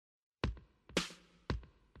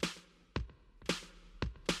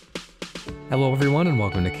Hello everyone and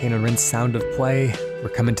welcome to Kane and Rin's Sound of Play. We're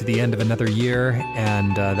coming to the end of another year,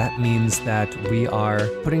 and that means that we are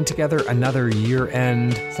putting together another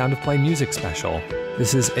year-end Sound of Play music special.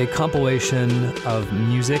 This is a compilation of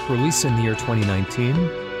music released in the year 2019,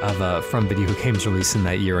 from video games released in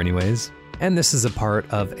that year anyways. And this is a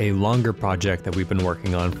part of a longer project that we've been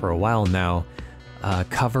working on for a while now,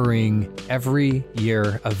 covering every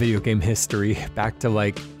year of video game history back to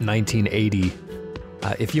like 1980.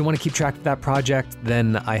 If you want to keep track of that project,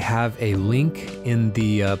 then I have a link in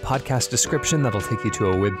the podcast description that'll take you to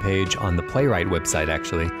a webpage on the Playwright website,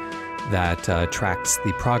 actually, that tracks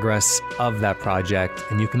the progress of that project.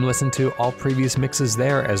 And you can listen to all previous mixes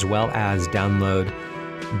there, as well as download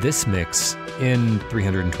this mix in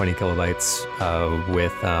 320 kilobytes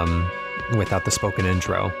without the spoken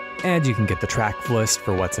intro. And you can get the track list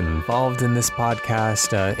for what's involved in this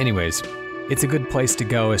podcast. Anyways, it's a good place to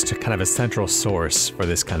go as to kind of a central source for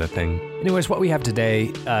this kind of thing. Anyways, what we have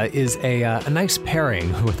today is a nice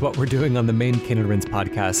pairing with what we're doing on the main Kane and Rin's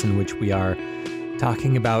podcast, in which we are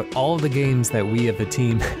talking about all of the games that we as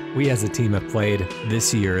a team have played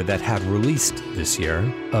this year that have released this year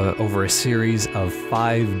over a series of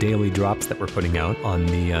 5 daily drops that we're putting out on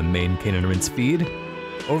the main Kane and Rin's feed.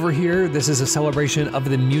 Over here, this is a celebration of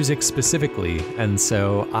the music specifically, and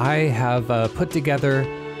so I have put together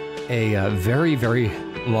a very, very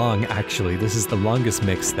long, actually, this is the longest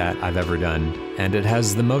mix that I've ever done, and it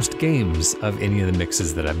has the most games of any of the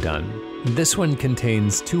mixes that I've done. This one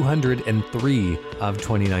contains 203 of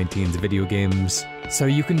 2019's video games, so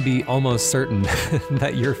you can be almost certain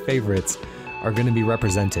that your favorites are going to be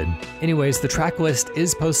represented. Anyways, the track list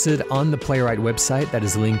is posted on the Playwright website that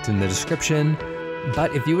is linked in the description,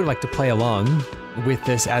 but if you would like to play along with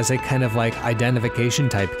this as a kind of like identification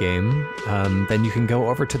type game, then you can go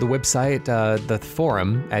over to the website, the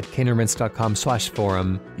forum at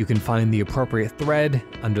kaneandrince.com/forum. You can find the appropriate thread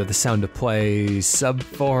under the Sound of Play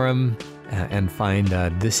sub-forum and find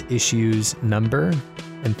this issue's number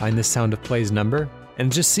and find the Sound of Play's number and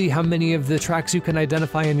just see how many of the tracks you can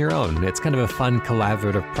identify on your own. It's kind of a fun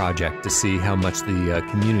collaborative project to see how much the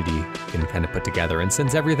community can kind of put together. And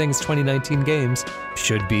since everything's 2019 games,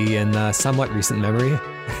 should be in somewhat recent memory.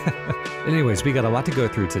 Anyways, we got a lot to go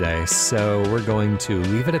through today, so we're going to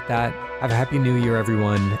leave it at that. Have a happy new year,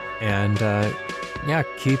 everyone, and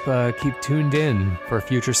keep tuned in for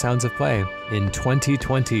future Sounds of Play in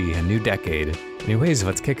 2020, a new decade. Anyways,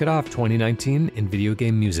 let's kick it off. 2019 in video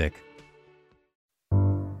game music.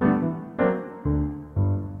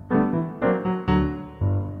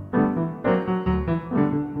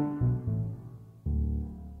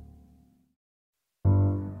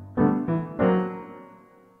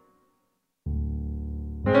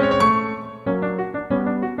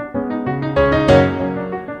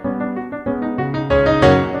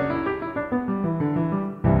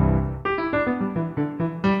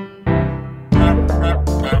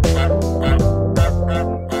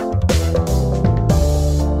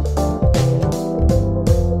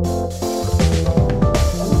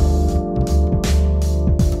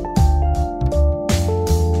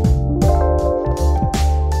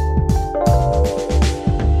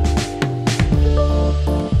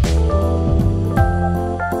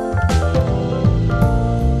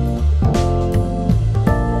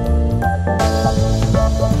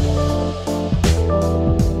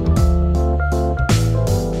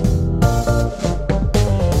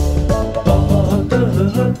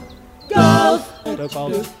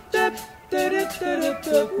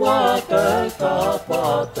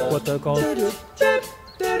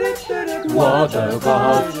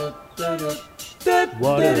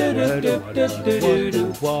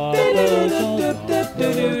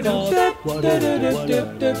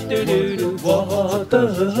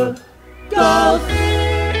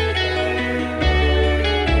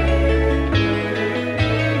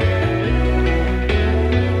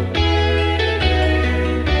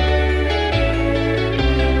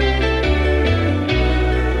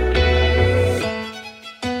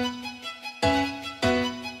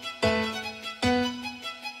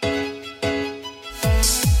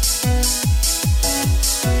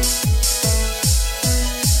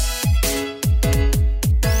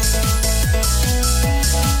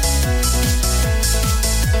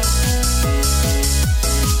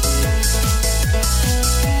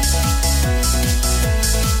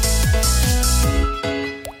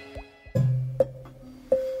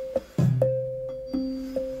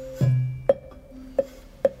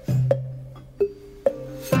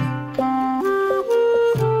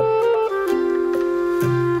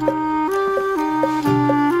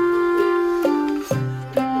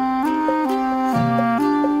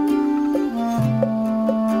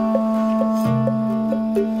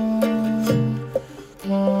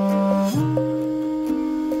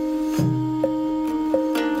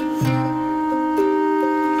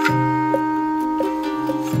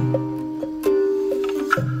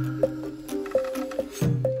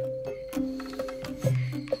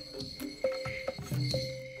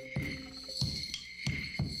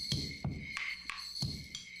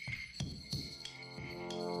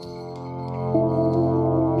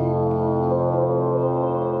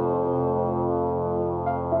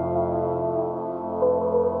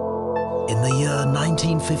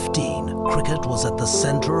 1915, cricket was at the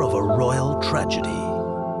centre of a royal tragedy.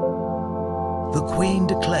 The Queen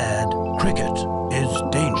declared cricket is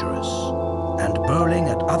dangerous, and bowling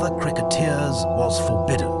at other cricketers was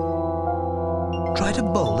forbidden. Try to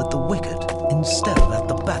bowl at the wicket instead of at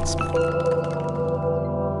the batsman.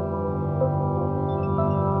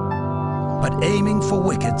 But aiming for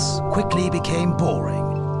wickets quickly became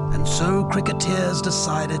boring, and so cricketers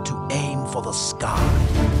decided to aim for the sky.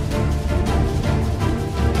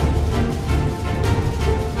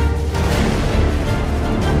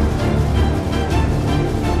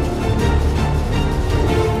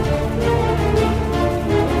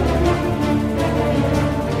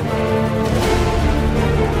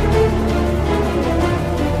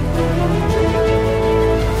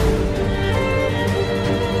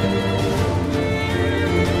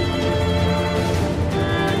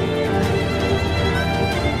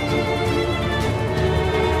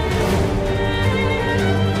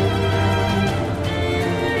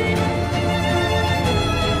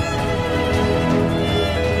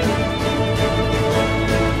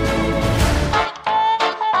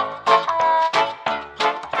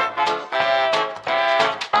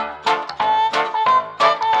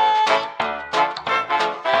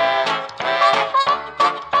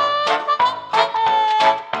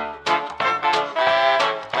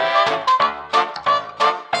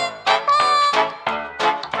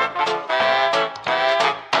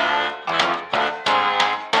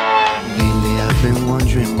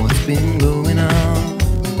 Been going on.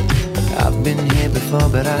 I've been here before,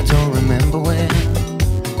 but I don't remember when.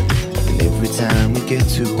 And every time we get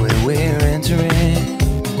to where we're entering,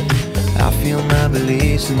 I feel my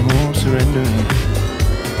beliefs and hope surrendering.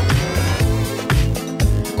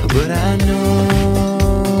 But I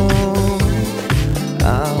know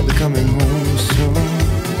I'll be coming home soon.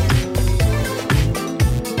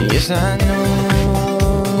 Yes, I know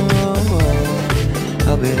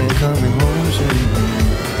I'll be coming home soon.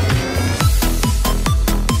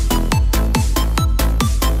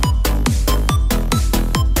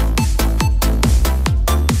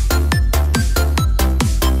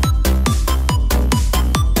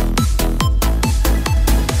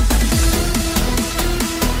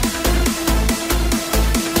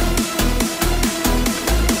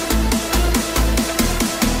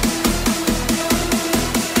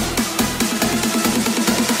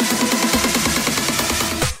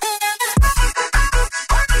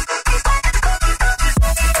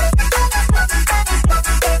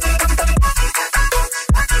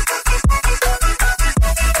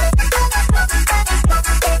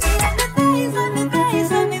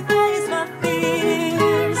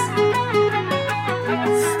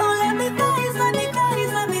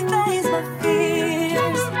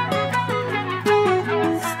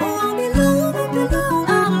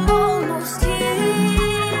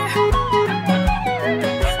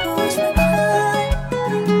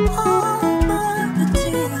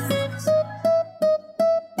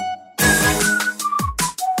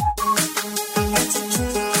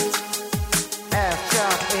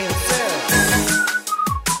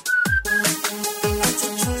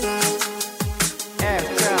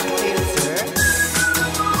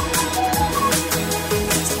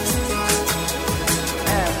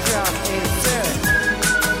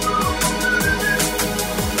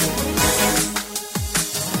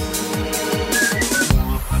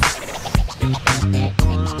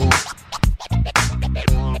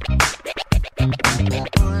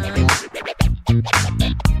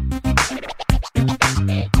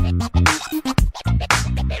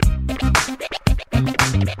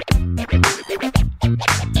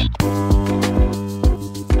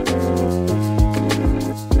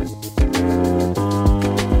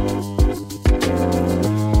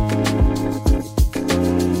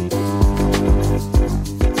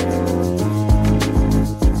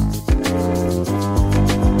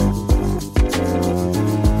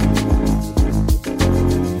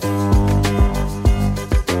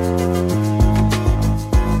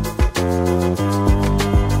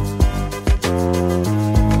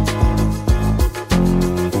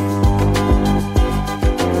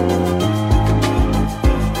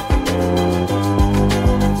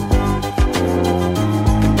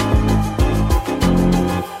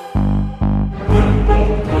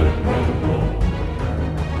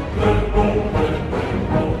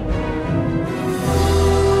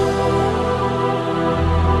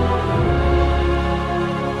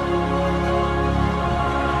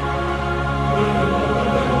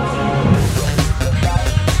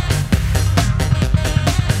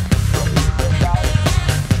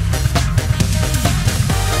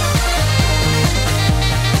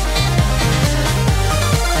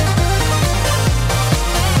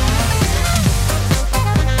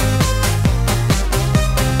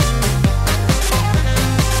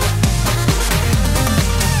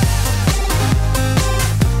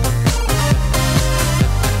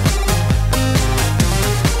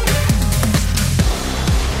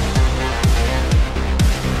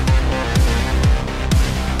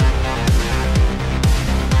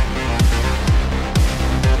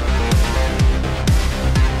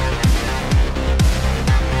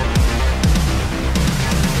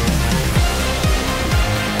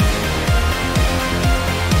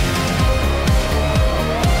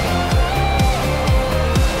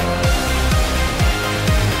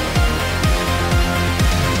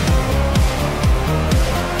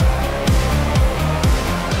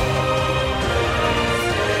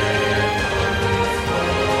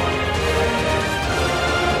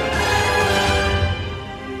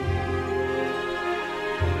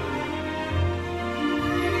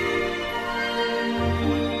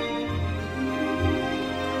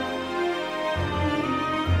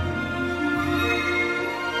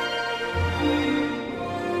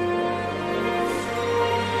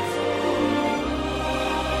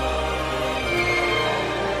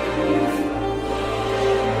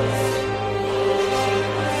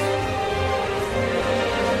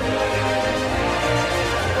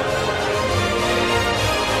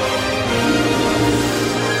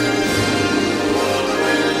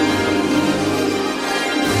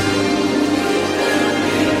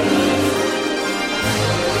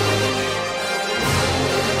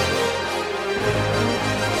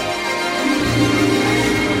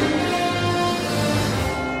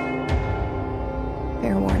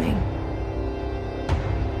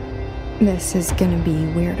 This is gonna be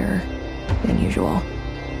weirder than usual.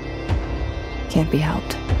 Can't be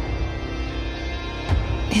helped.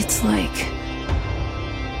 It's like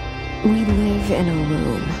we live in a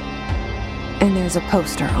room, and there's a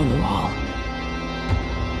poster on the wall.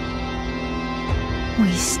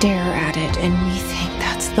 We stare at it and we think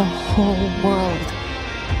that's the whole world.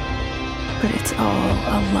 But it's all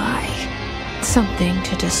a lie. Something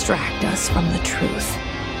to distract us from the truth.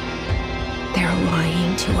 They're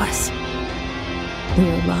lying to us.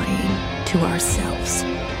 We're lying to ourselves.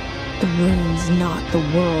 The room's not the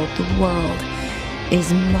world. The world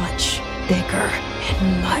is much bigger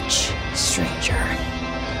and much stranger.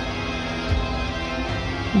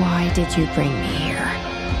 Why did you bring me here?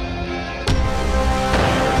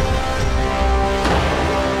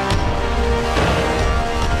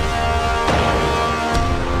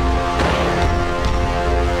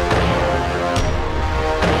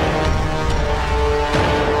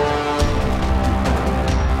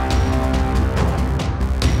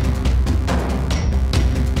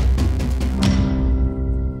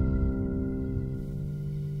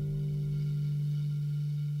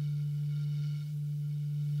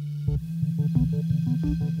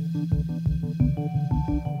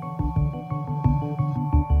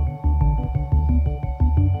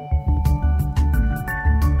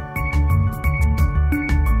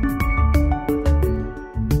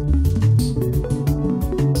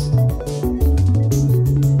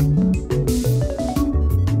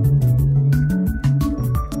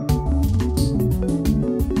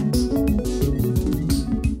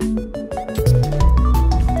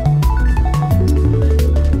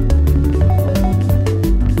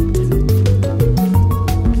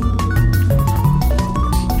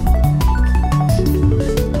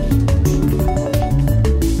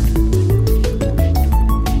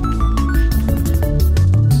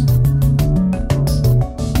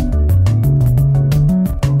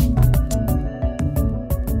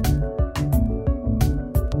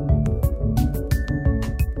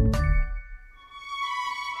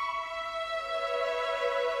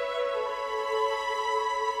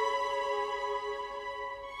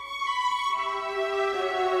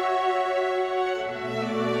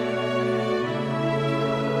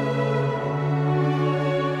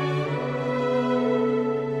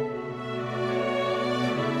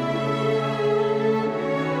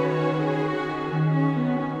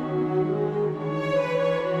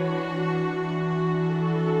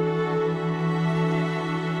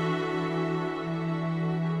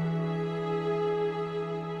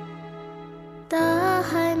大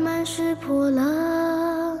海满是波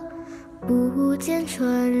浪，不见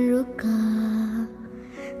船如歌。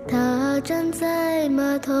他站在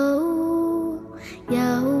码头，遥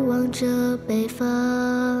望着北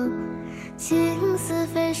方，青丝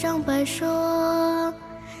飞上白霜，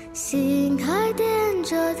心还惦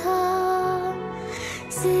着他，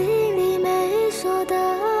心里没说的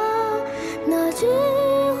那句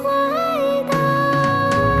回答。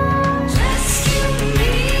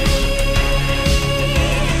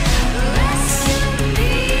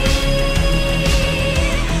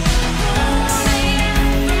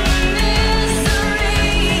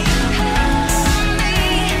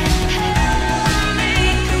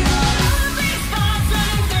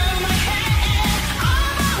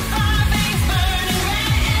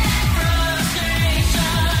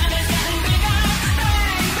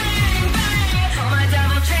My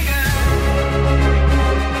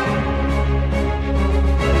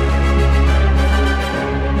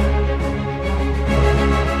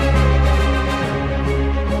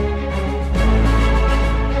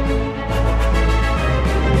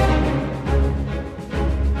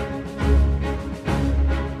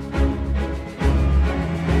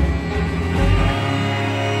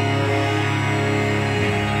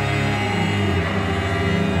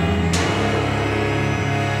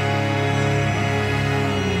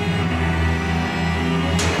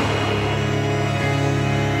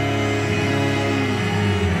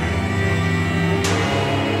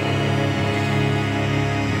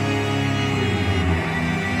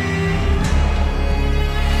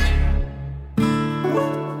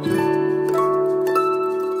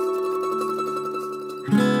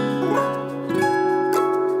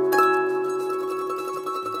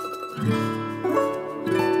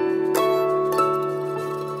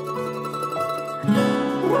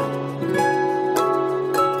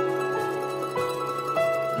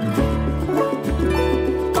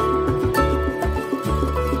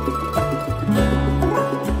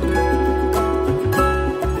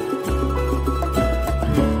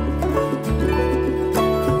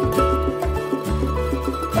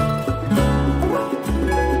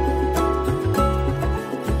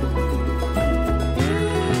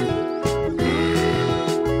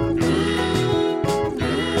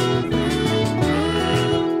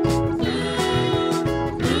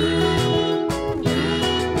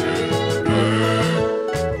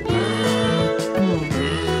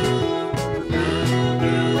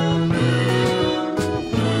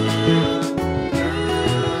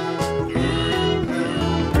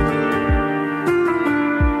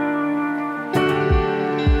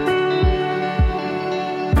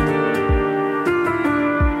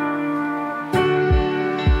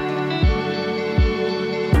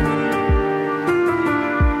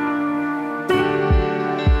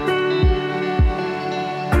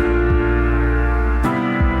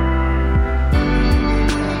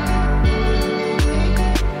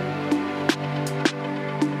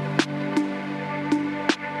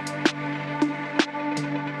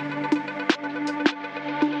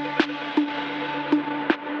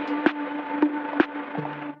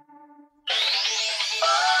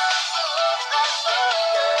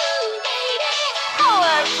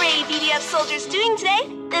Soldiers doing today?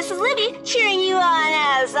 This is Libby, cheering you on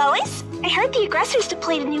as always. I heard the aggressors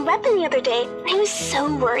deployed a new weapon the other day. I was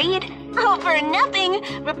so worried. Over nothing.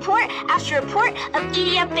 Report after report of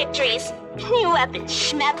EDF victories. New weapon,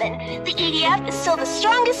 schmeppin'. The EDF is still the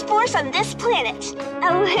strongest force on this planet.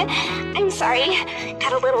 Oh, I'm sorry.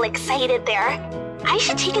 Got a little excited there. I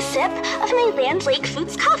should take a sip of my Land Lake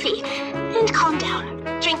Foods coffee and calm down.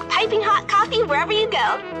 Drink piping hot coffee wherever you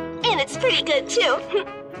go. And it's pretty good, too.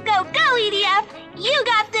 Go, EDF! You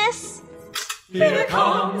got this! Here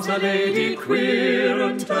comes a lady queer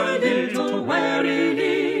and a little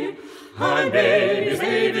warily. Her name is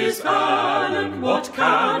Mavis Allen, what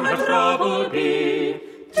can her trouble be?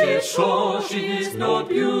 'Tis sure she's no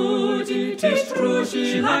beauty, 'tis true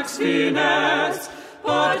she lacks finesse,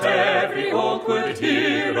 but every awkward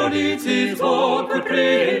hero needs his awkward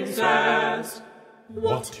princess.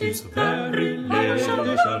 What is their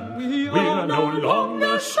relation? We are no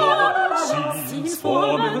longer sure. Seems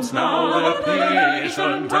 4 months now are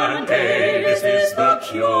patient, and Davis is the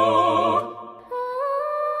cure.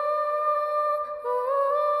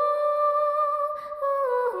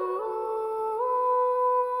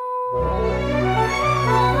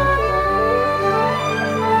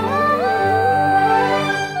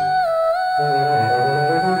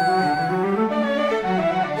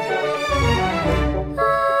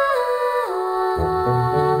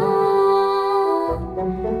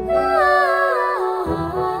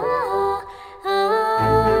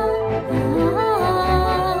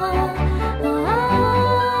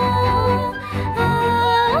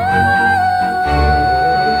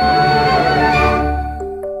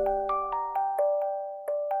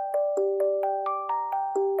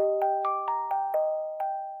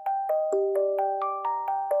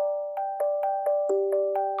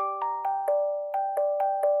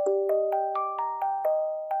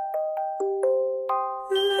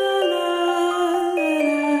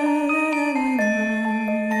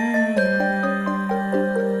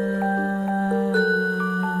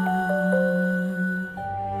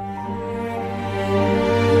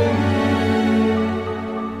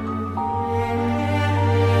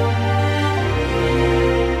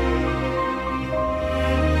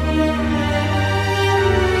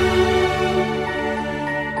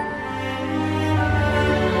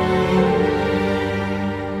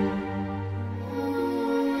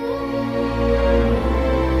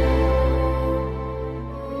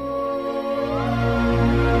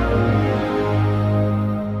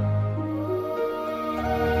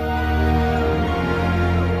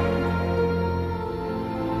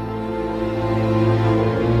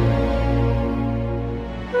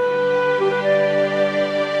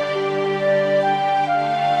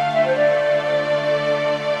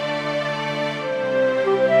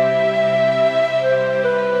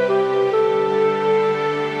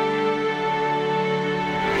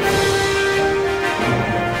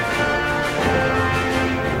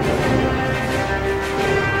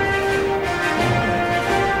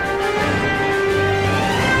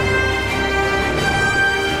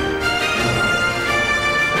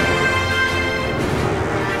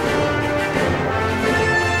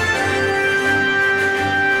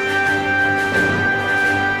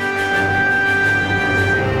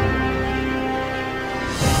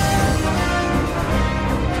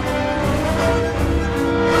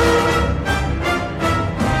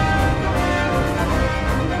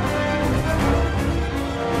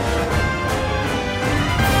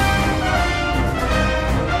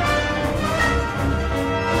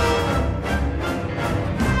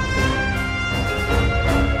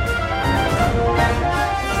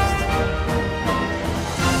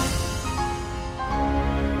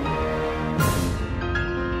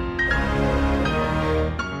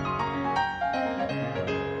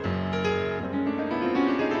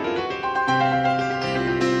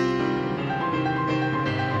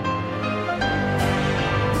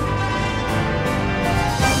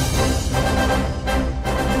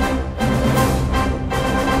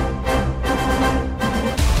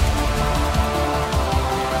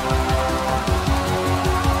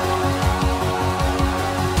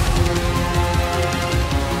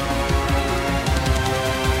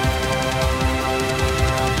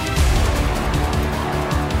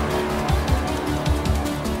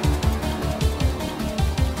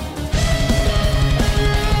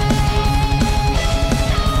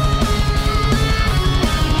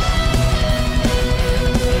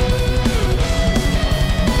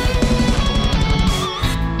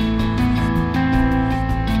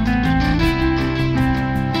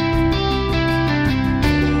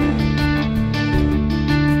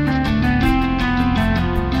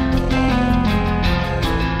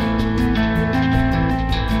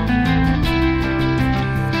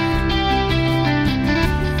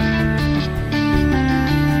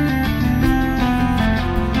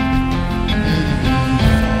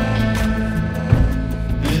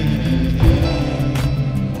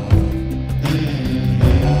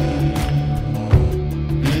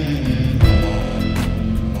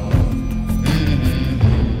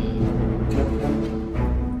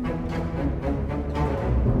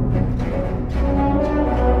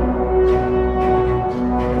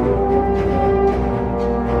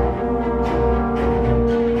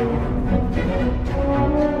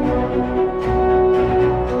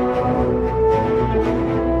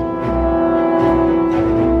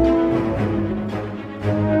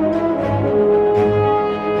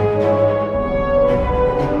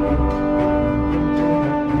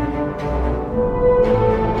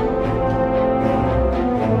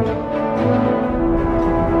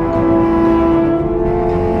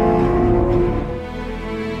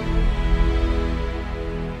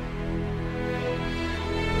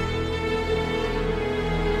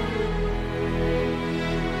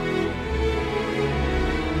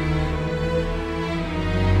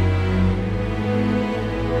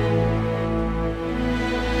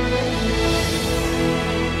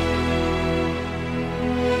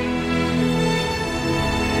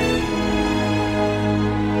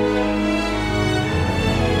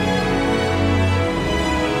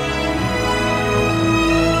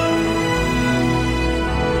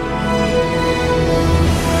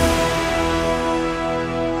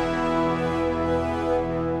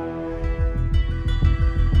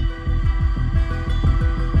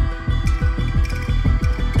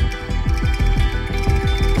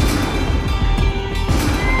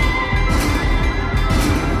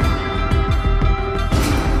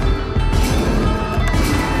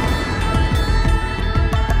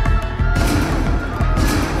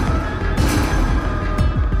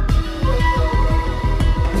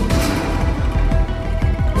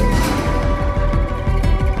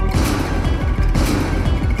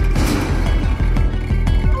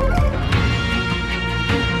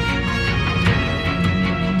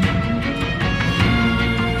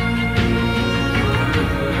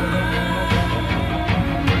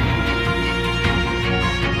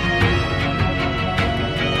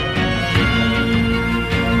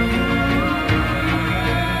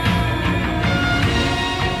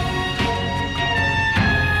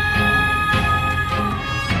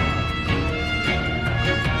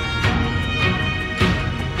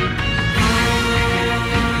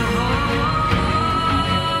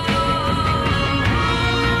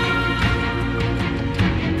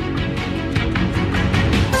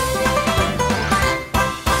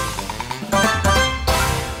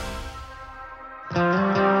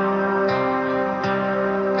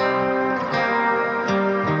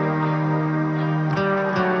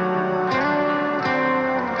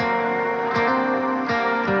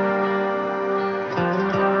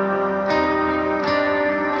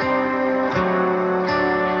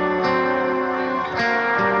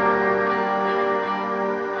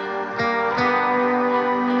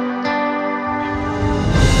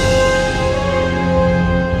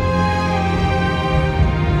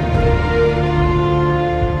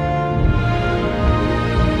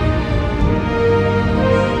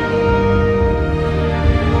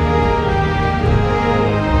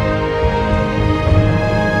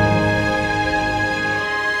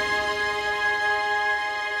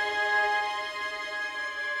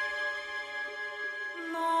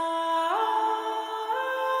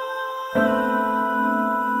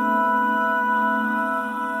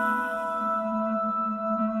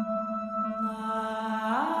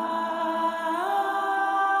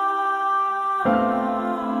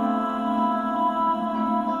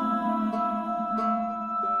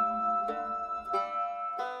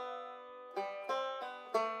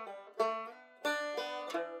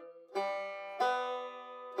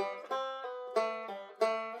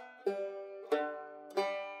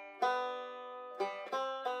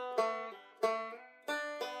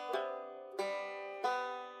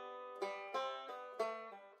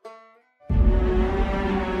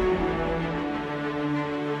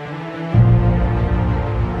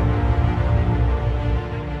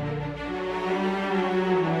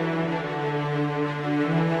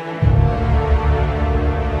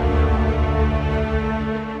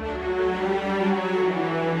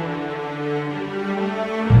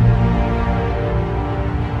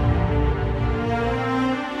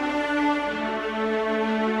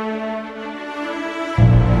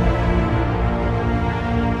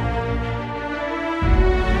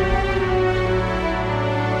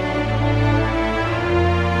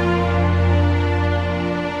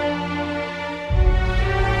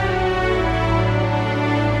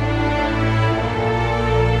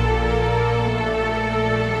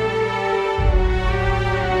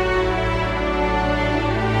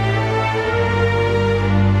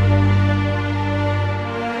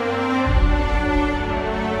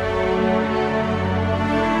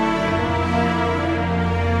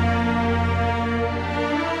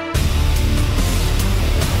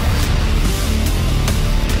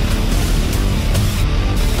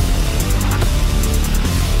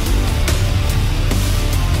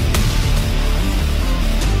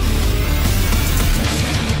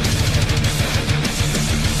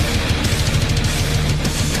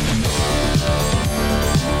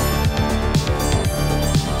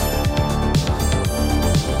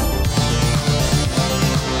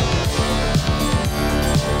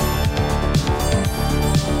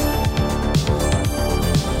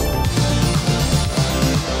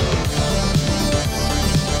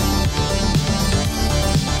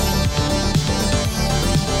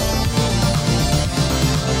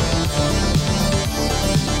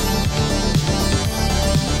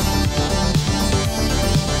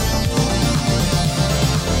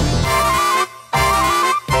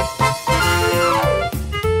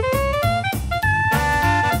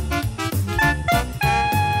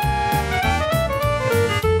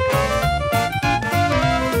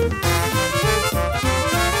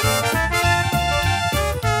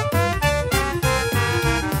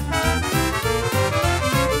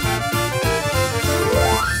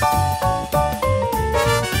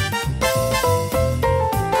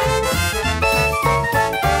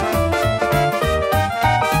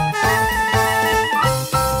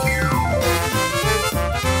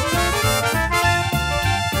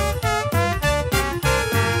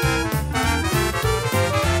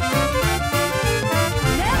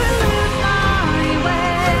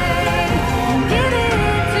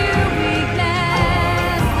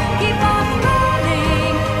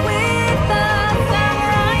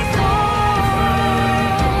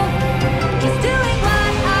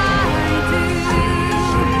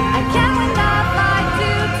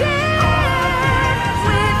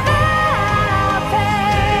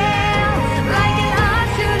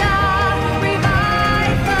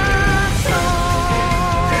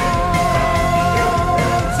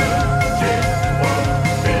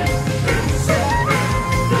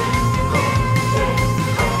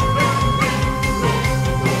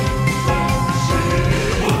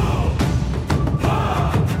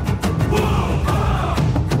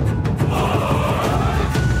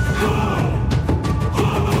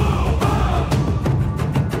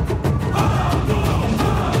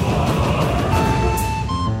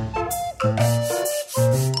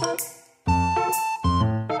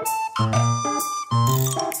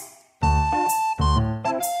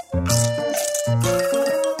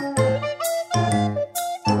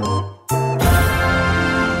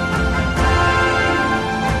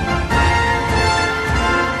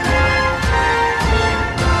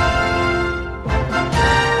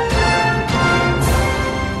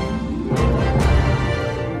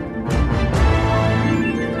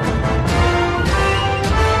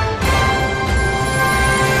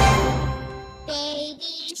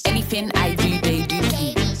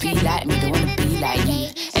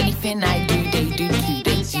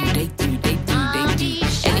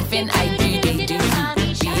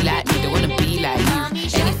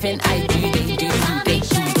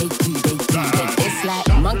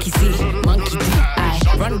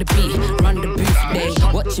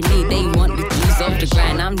 watching me, they want the juice off the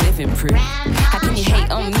grind. I'm living proof. How can you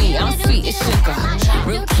hate on me? I'm sweet as sugar.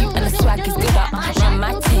 Real cute and the swag is good. I run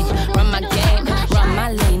my team, run my game, run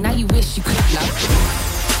my lane. Now you wish you could love.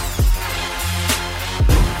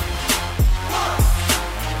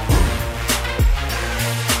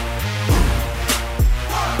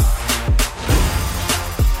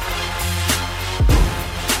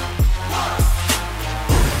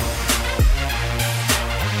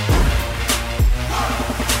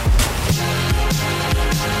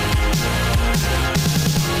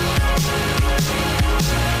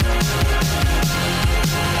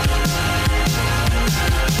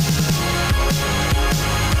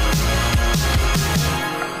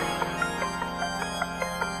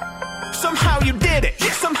 Somehow you did it,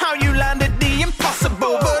 somehow you landed the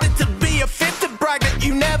impossible. But it'd be a fit to brag that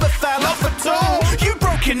you never fell off at all. You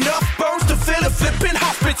broke enough bones to fill a flipping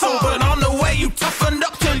hospital. But on the way you toughened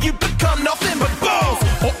up till you become nothing but balls.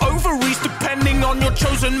 Or ovaries, depending on your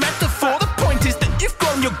chosen metaphor. The point is that you've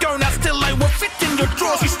grown your gonads till they were fit in your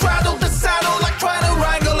drawers. You straddled the saddle like trying to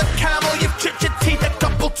wrangle a camel. You've chipped your teeth a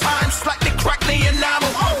couple times, slightly cracked the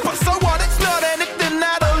enamel. But so what, it's not anything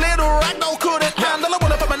that a little ragdoll couldn't handle. I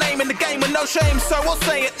wanna put my name in the game with no shame, so I'll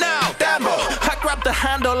say it now. Damn it, I grab the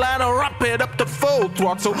handle and I wrap it up to full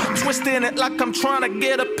throttle, twisting it like I'm trying to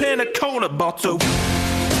get a pina colada bottle.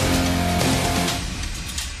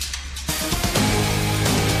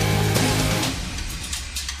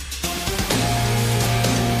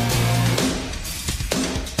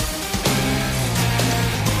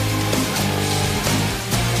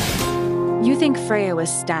 You think Freya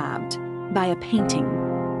was stabbed by a painting.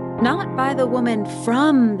 Not by the woman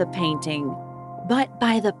from the painting, but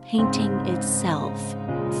by the painting itself.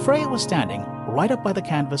 Freya was standing right up by the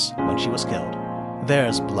canvas when she was killed.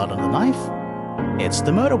 There's blood on the knife. It's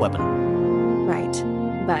the murder weapon. Right,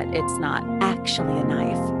 but it's not actually a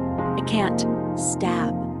knife. It can't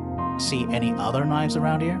stab. See any other knives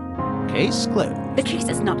around here? Case closed. The case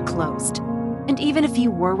is not closed. And even if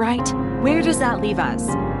you were right, where does that leave us?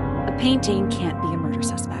 A painting can't be a murder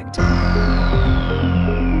suspect.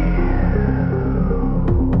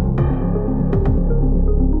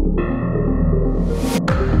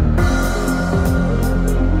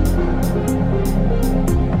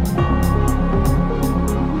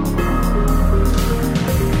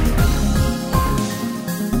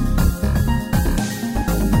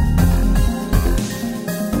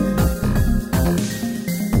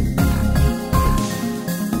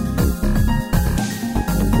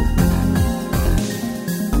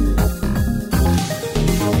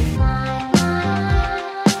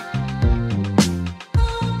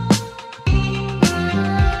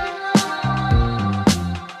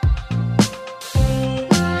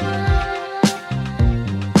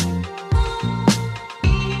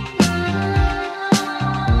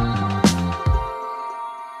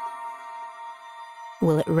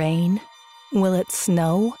 Will it rain? Will it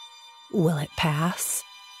snow? Will it pass?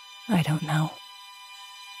 I don't know.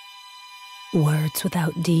 Words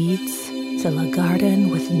without deeds fill a garden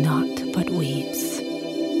with naught but weeds.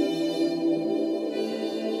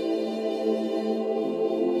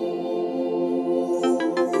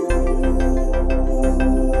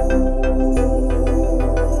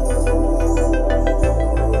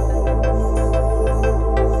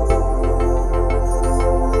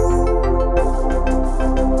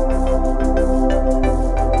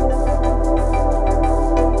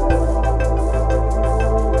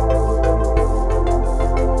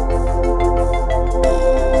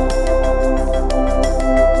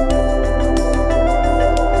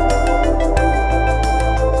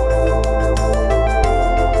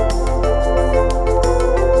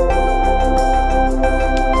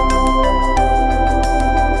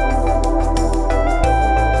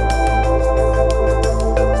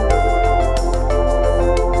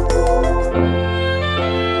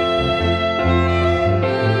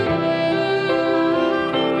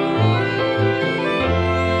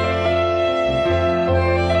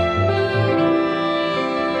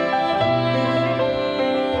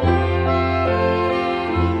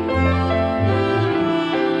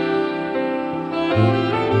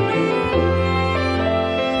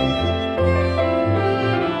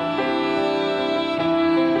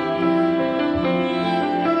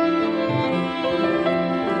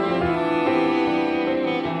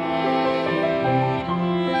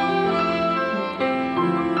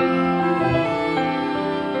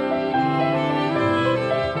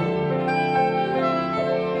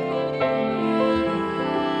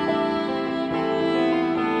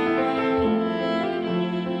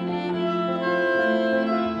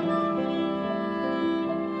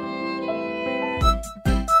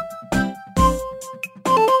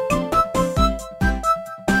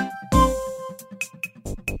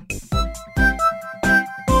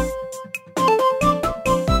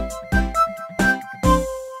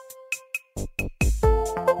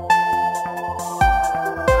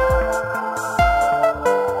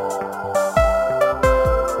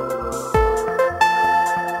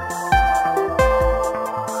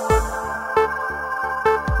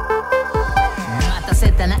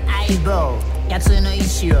 夏の意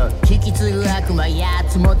志を引き継ぐ悪魔8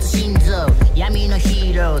つ持つ心臓闇の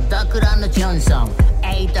ヒーロードクロのジョンソン8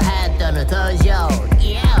ヘッドの登場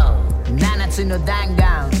 7つの弾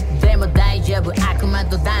丸でも大丈夫悪魔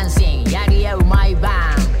とダンシンやり合う毎晩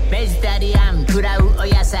ベジタリアン食らうお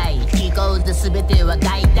野菜行こうぜ全ては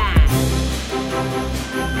大胆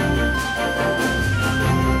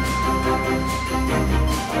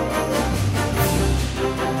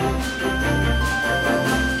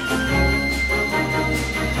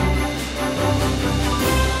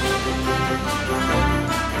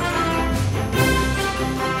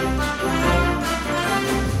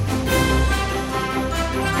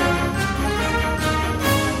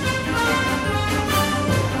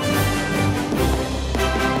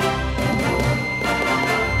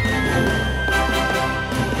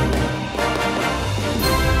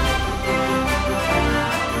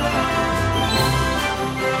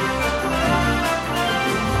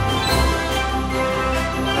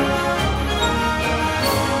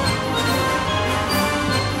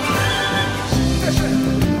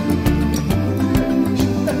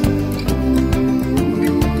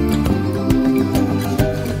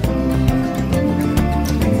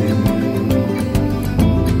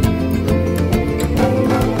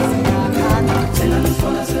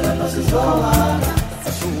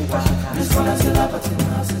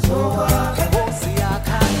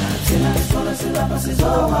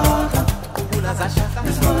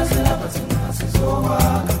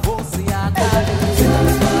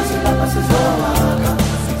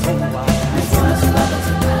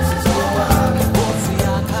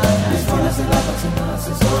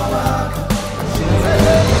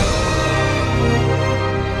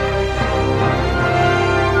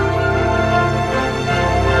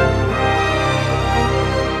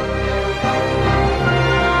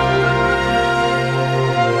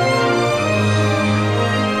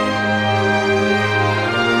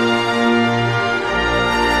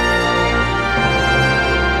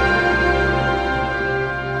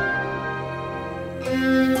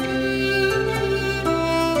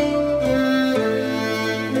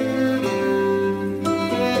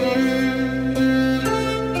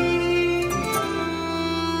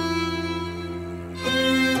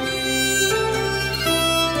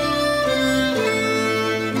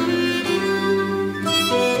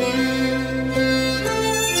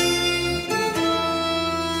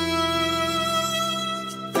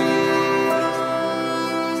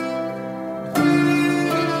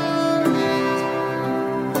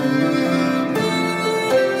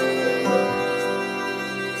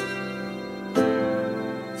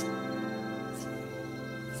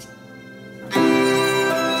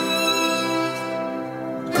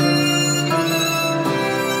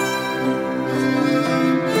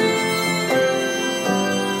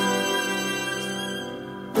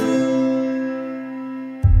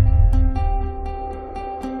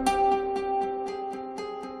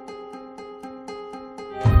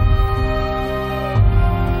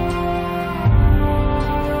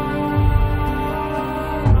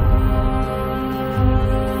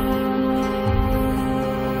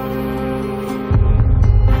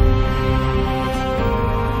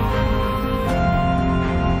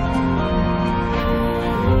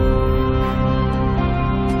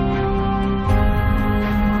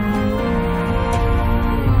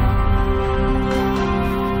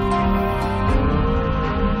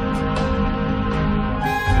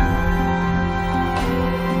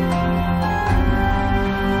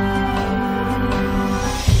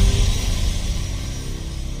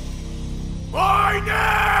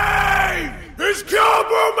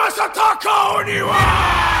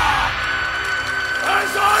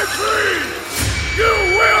As I breathe, you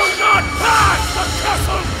will not pass the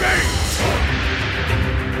castle gate!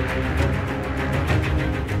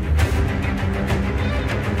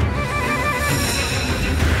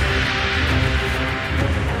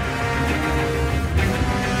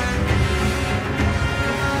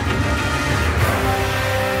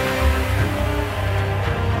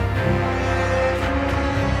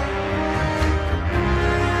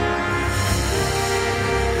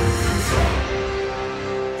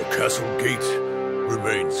 The castle gate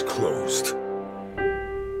remains closed.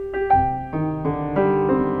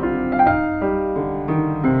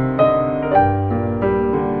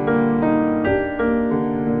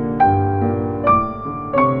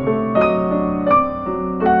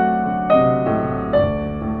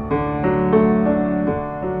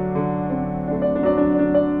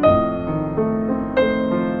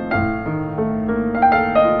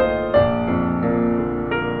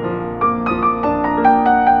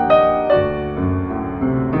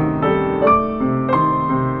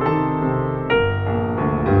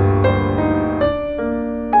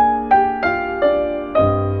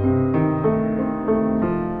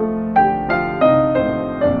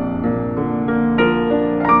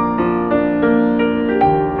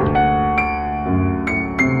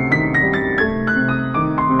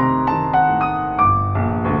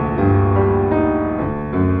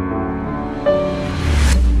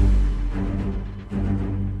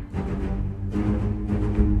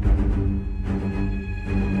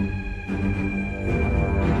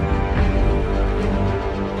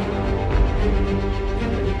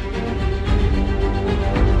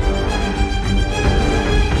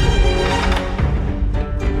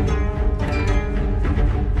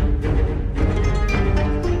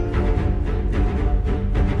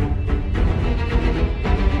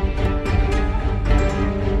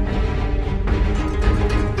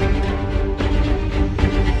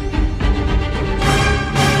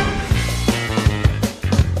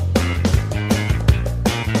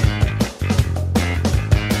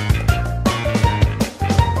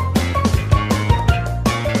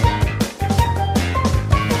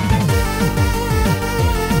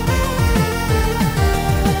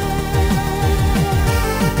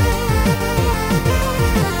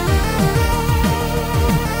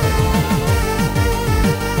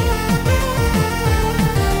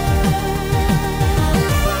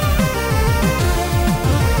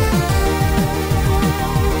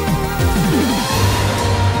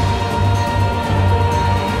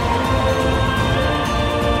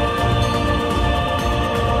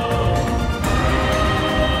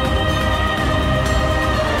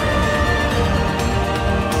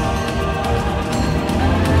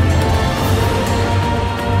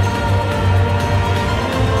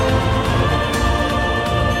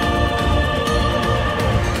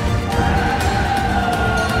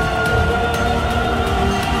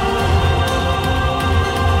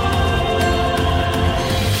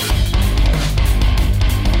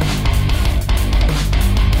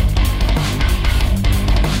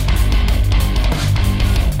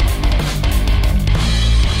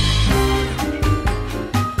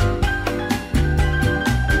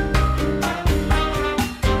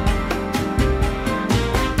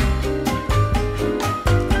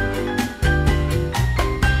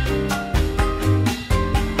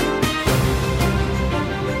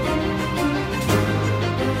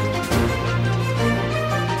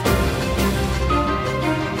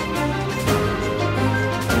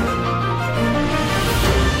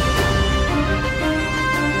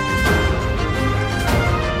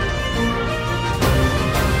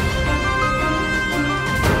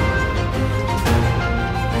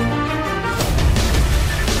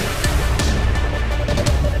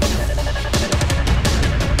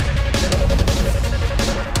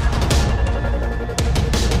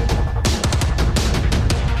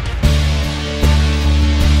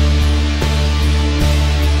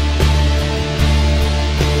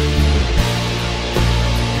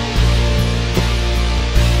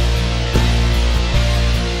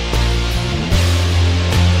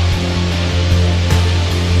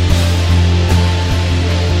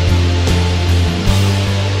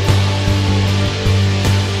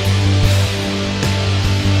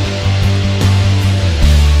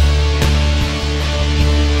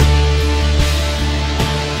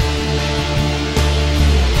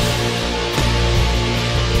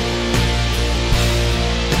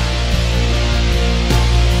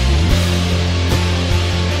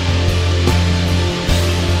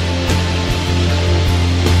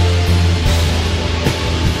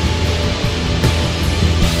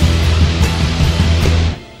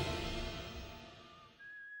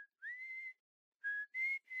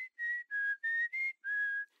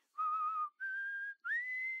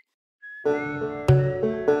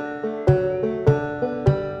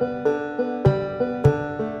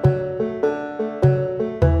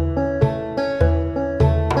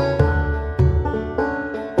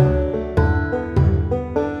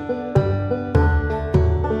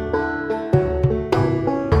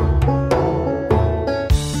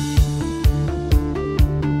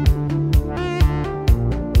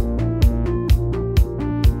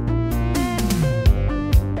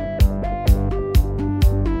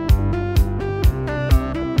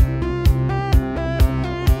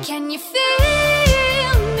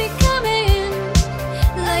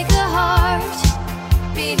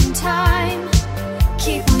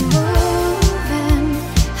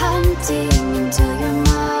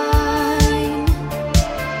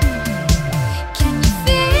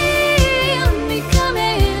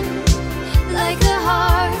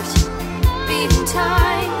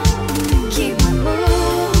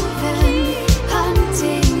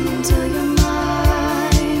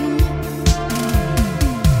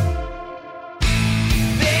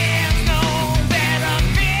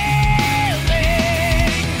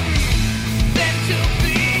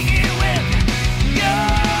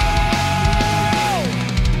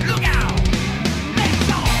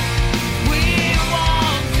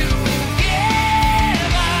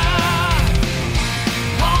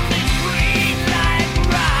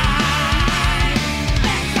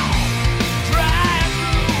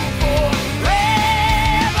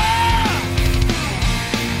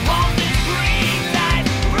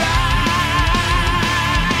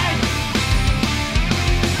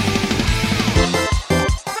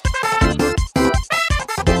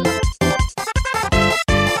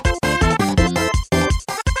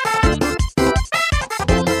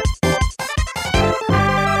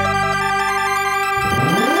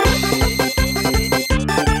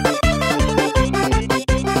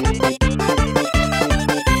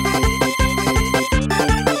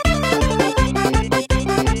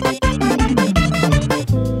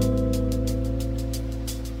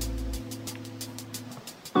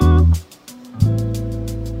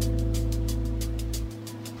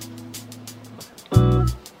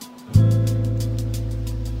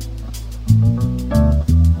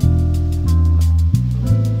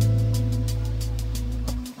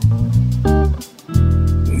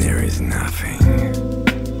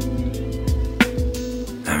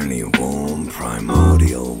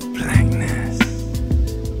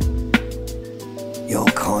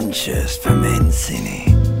 conscious ferments in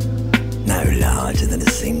it, no larger than a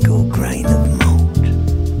single grain of malt.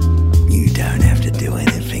 You don't have to do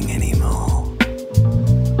anything anymore.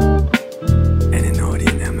 An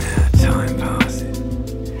inordinate amount of time passes.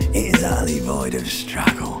 It is utterly void of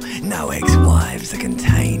struggle. No ex-wives are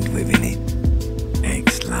contained within it.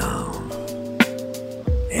 Ex-love,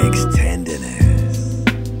 ex-tenderness.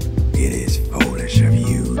 It is foolish of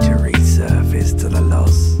you to resurface to the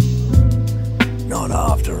loss. Not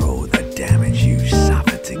after all the damage you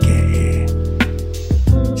suffered to get here.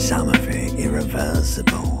 Some of it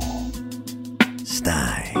irreversible.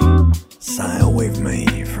 Stay, sail with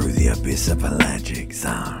me through the abyss of pelagic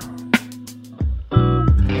zone.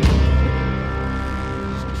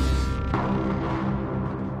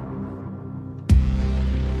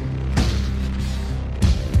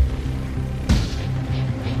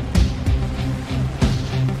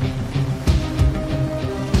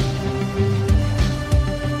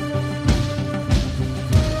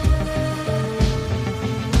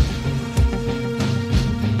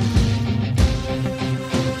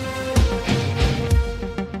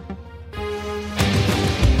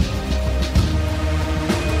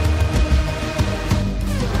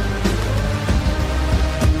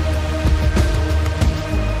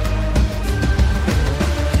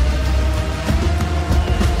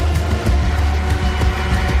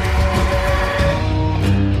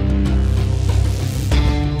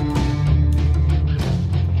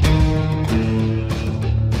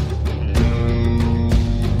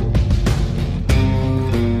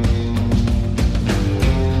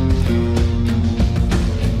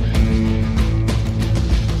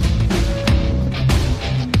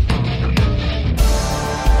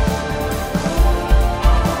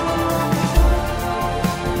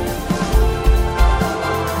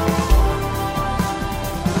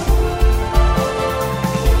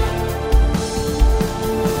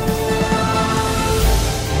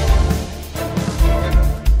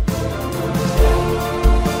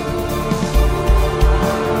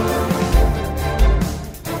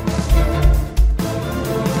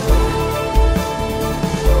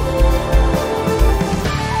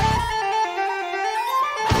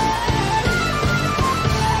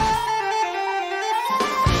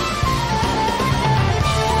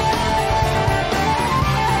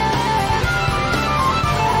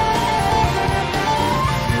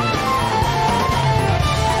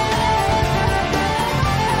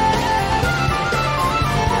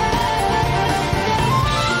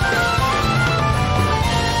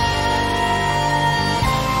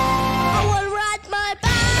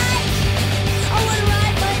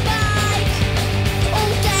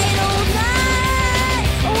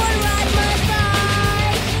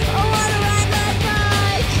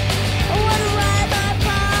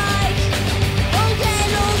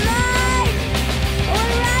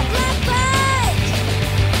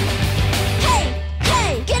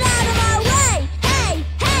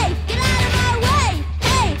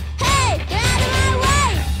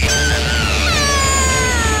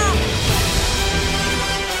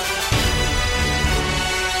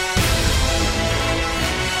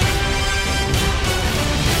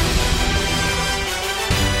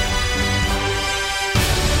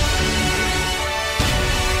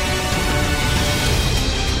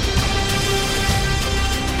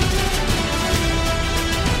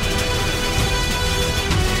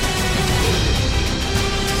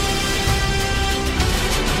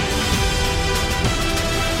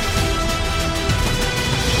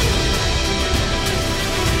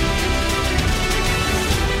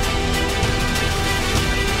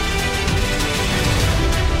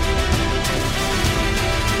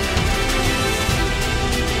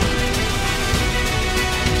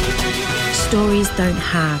 stories don't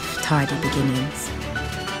have tidy beginnings.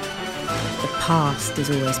 The past is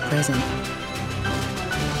always present.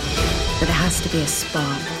 But there has to be a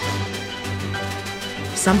spark.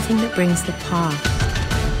 Something that brings the past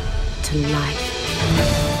to life.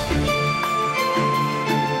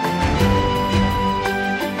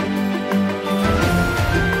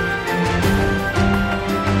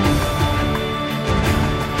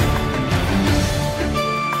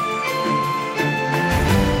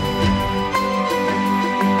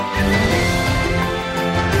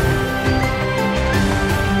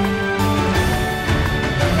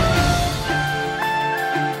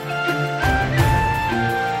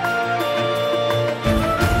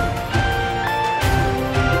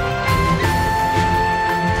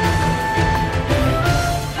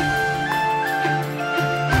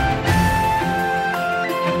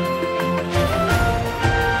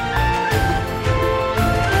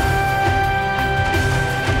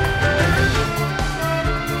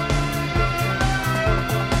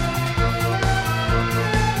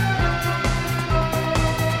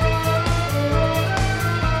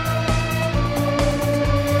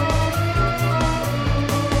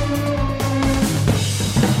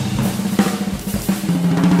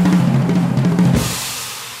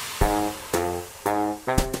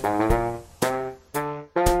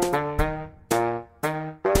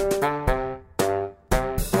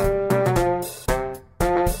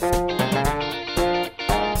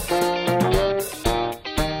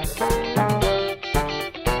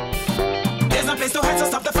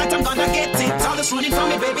 Running from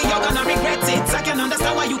me, baby, you're gonna regret it. I can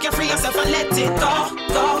understand why you can free yourself and let it go,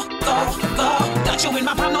 go, go, go. Got you in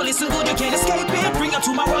my palm, no listen good, you can't escape it. Bring you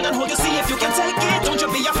to my world and hold you, see if you can take it. Don't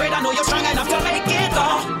you be afraid, I know you're strong enough to make it. Go,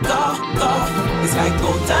 go, go. It's like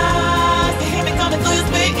gold times, you hear me coming through your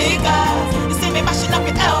speakers. You see me mashing up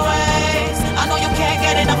your airways. I know you can't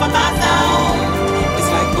get enough of my sound.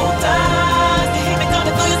 It's like gold times, you hear me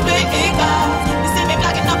coming through your speakers. You see me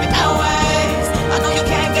blocking up your airways. I know you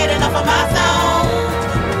can't get enough of my sound.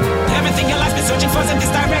 Everything your life's been searching for's in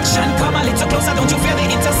this direction. Come a little closer, don't you feel the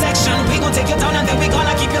intersection? We gon' take you down and then we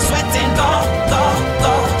gonna keep you sweating. Go, go,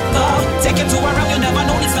 go, go. Take you to a realm you never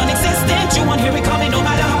known it's non-existent. You won't hear it coming no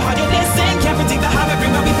matter how hard you listen. Can't predict the how we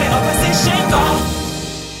bring when we play opposition. Go.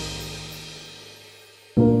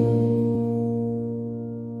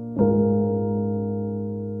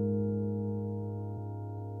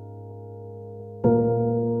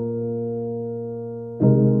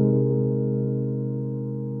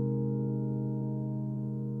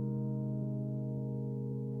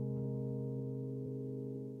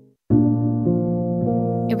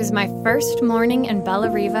 It was my first morning in Bella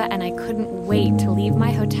Riva, and I couldn't wait to leave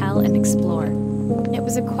my hotel and explore. It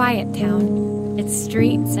was a quiet town, its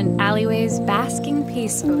streets and alleyways basking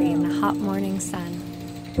peacefully in the hot morning sun.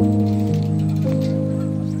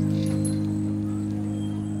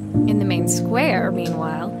 In the main square,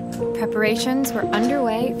 meanwhile, preparations were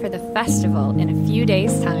underway for the festival in a few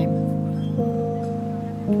days' time.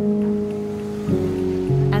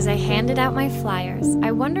 As I handed out my flyers,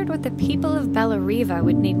 I wondered what the people of Bella Riva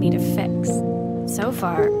would need me to fix. So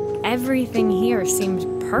far, everything here seemed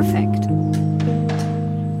perfect.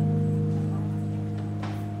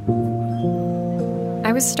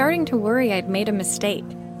 I was starting to worry I'd made a mistake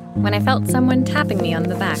when I felt someone tapping me on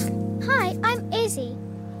the back. Hi, I'm Izzy.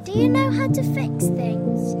 Do you know how to fix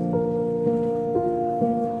things?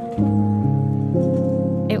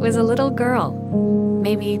 It was a little girl,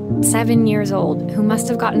 maybe 7 years old, who must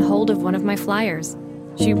have gotten hold of one of my flyers.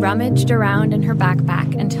 She rummaged around in her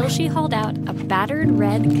backpack until she hauled out a battered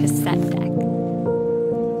red cassette deck.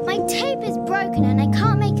 My tape is broken and I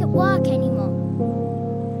can't make it work anymore.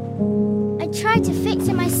 I tried to fix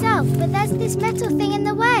it myself, but there's this metal thing in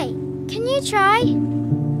the way. Can you try?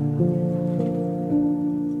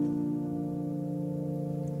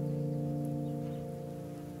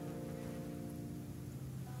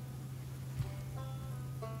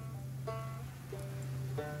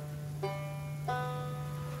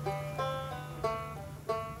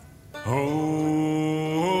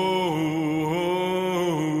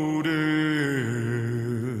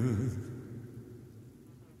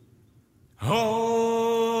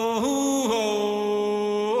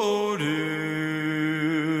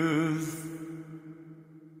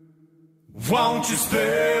 Won't you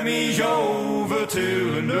spare me over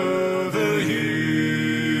till another year?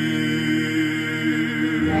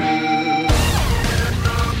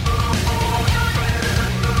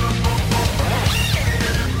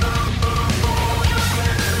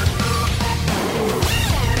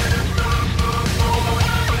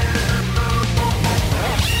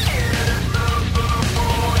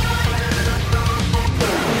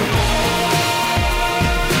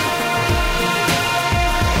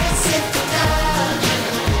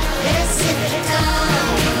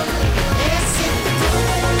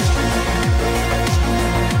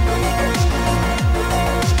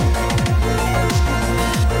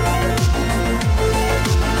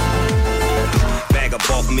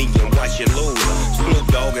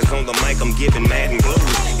 Cause on the mic I'm giving mad and blues.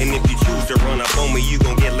 And if you choose to run up on me, you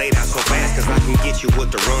gon' get laid out so fast. Cause I can get you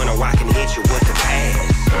with the run or I can hit you with the pass.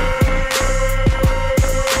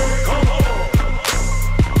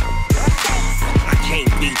 I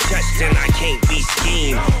can't be touched and I can't be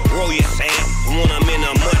schemed. Roll your sand when I'm in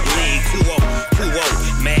a mud league. 2-0,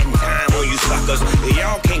 Madden time on you suckers.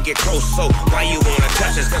 Y'all can't get close, so why you wanna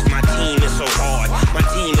touch us? Cause my team is so hard, my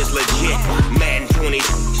team is legit. Madden 20,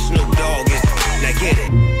 Snoop Dogg is, now get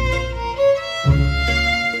it.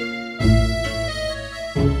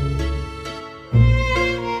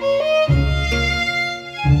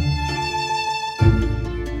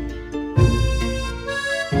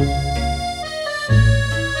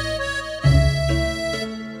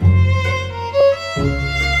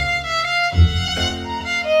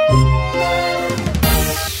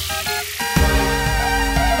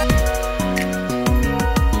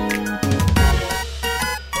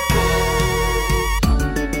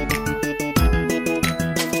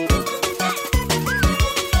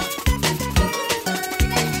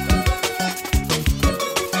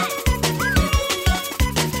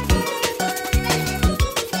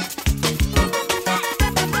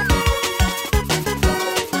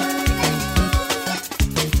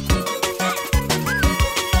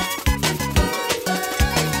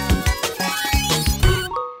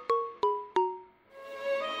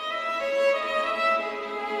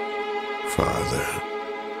 Father,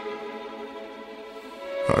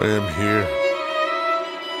 I am here.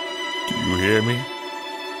 Do you hear me?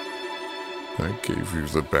 I gave you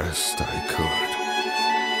the best I could.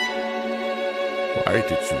 Why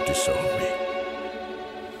did you disown me?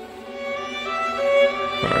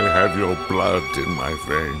 I have your blood in my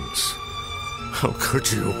veins. How could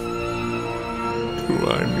you? Do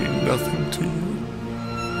I mean nothing to you?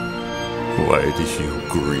 Why did you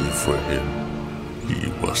grieve for him? He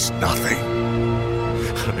was nothing.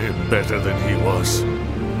 I am better than he was.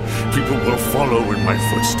 People will follow in my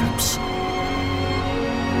footsteps.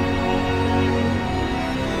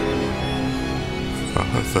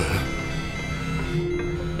 Father.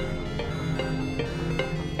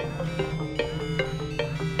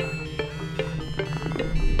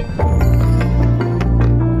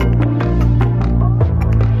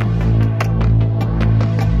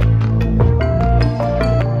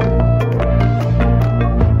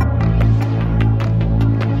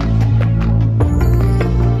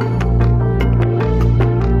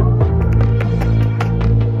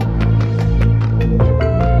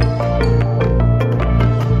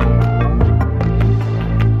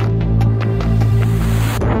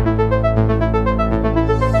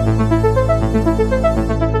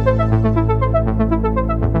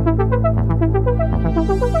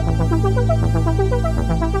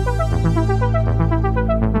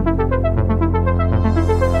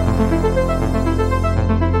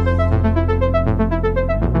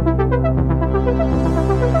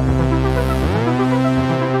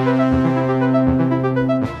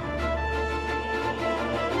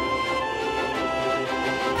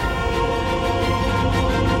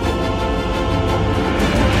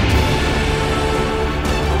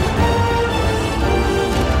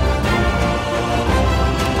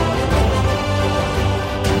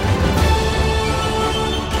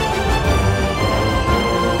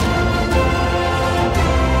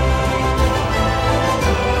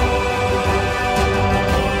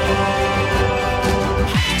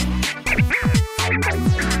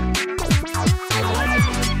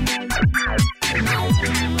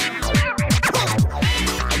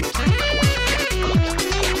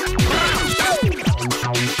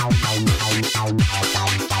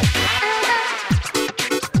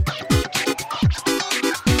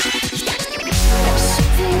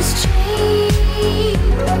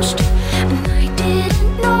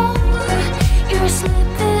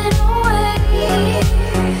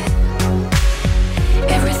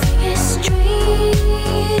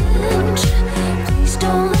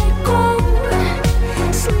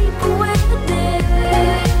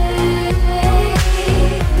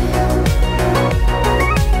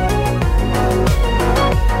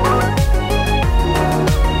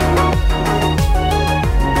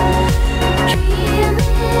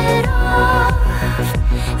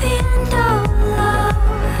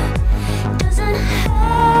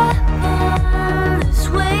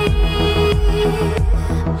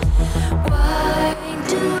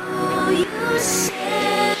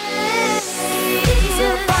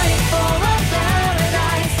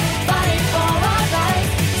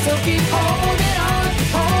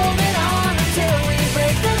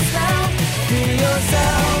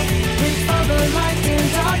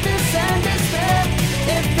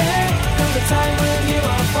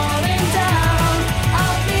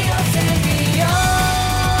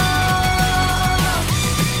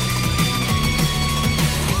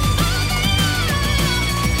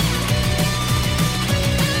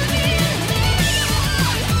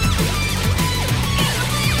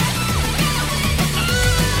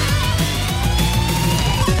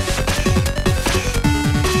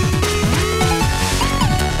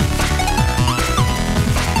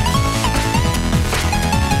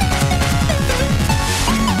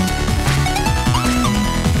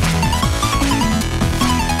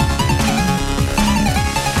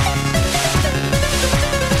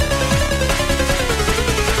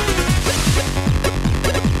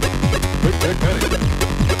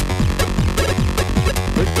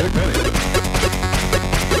 minute.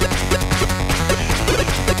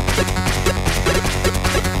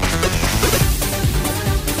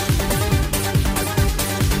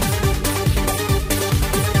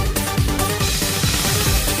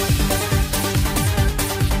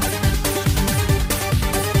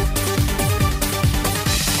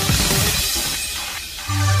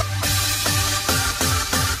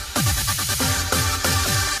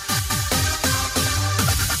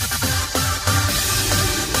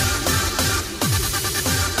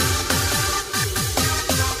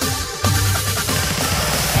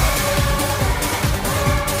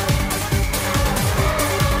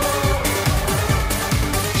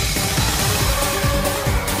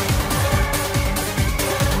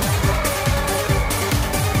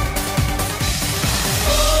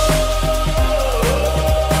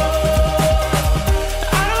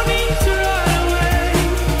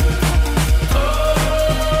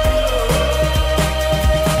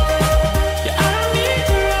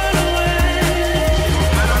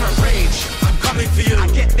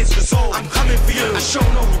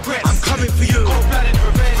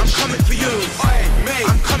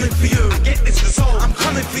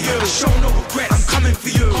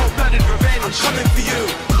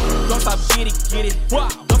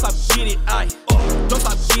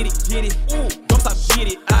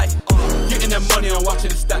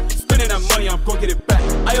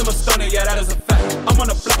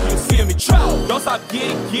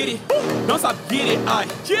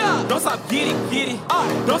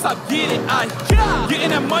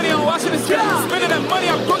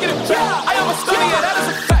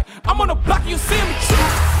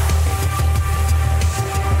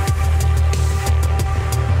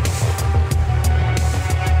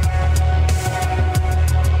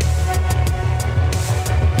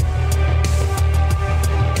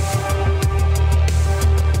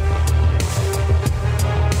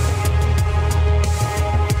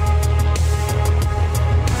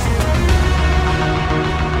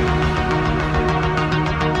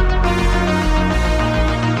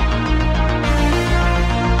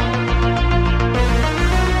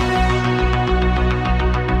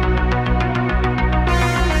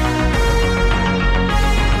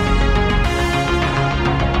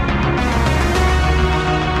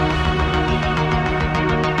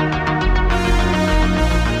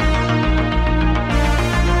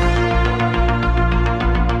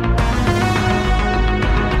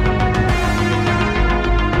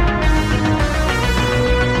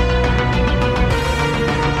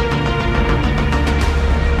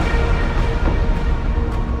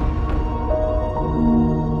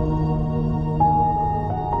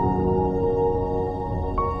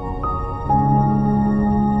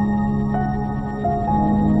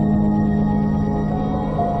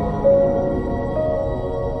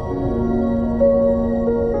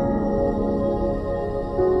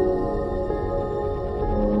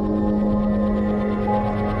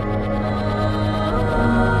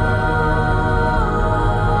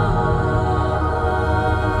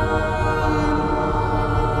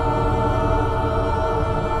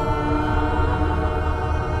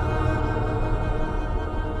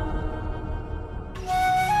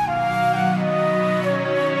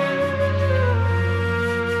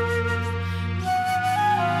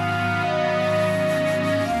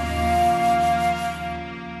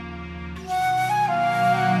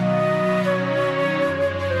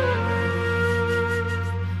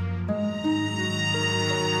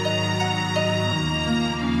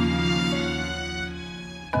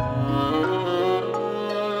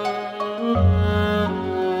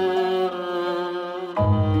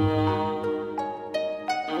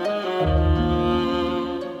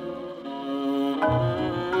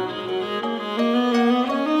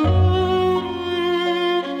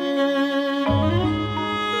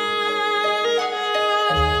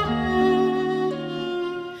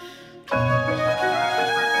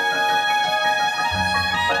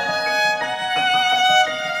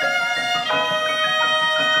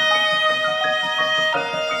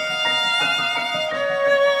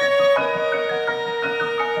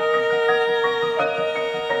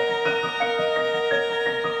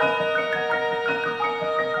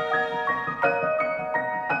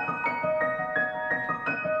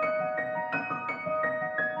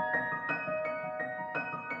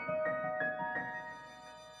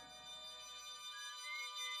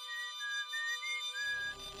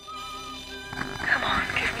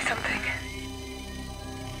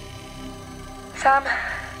 Sam,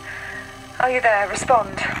 are you there?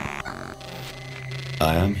 Respond.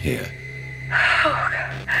 I am here. Oh,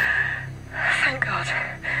 thank God.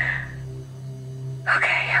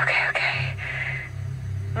 Okay.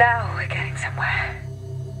 Now we're getting somewhere.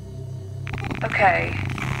 Okay.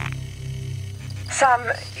 Sam,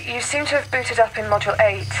 you seem to have booted up in Module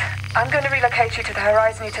 8. I'm going to relocate you to the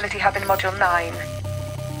Horizon Utility Hub in Module 9.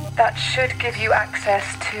 That should give you access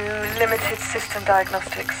to limited system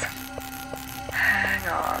diagnostics. Hang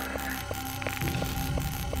on.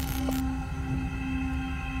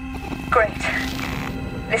 Great.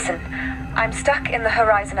 Listen, I'm stuck in the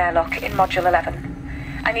Horizon airlock in Module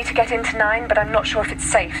 11. I need to get into 9, but I'm not sure if it's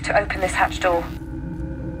safe to open this hatch door.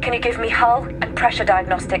 Can you give me hull and pressure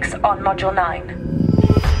diagnostics on Module 9?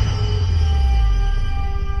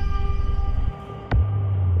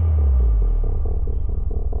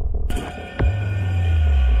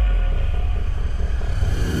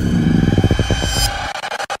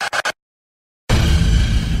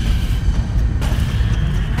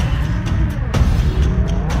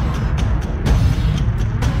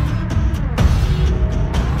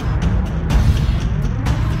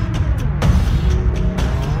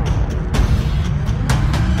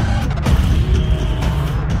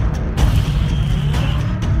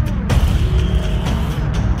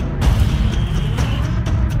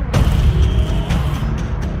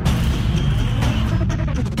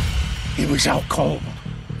 Out cold,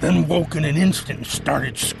 then woke in an instant and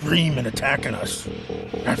started screaming, attacking us.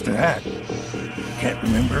 After that, can't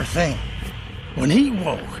remember a thing. When he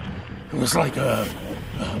woke, it was like a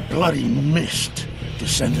bloody mist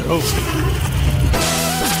descended over me.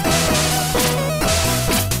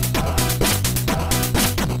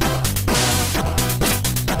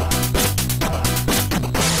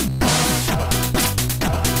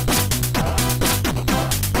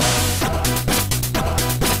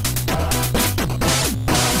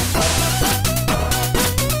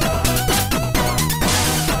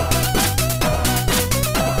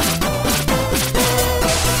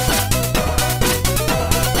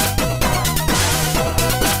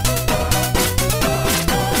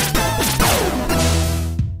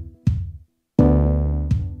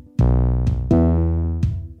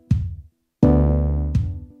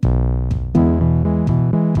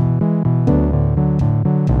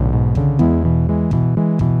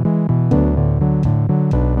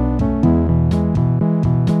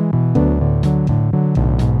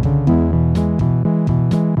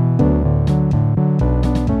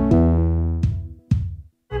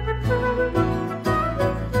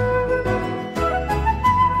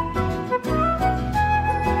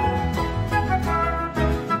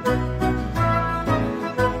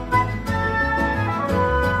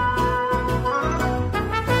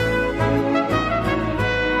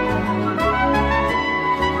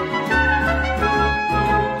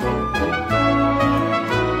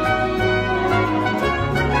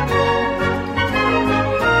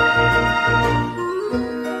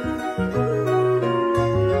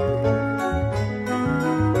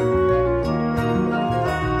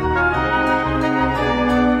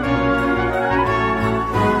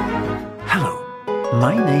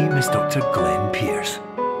 My name is Dr. Glenn Pierce,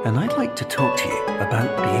 and I'd like to talk to you about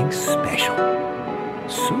being special.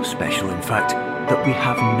 So special, in fact, that we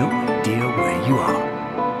have no idea where you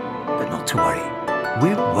are. But not to worry,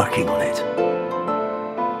 we're working on it.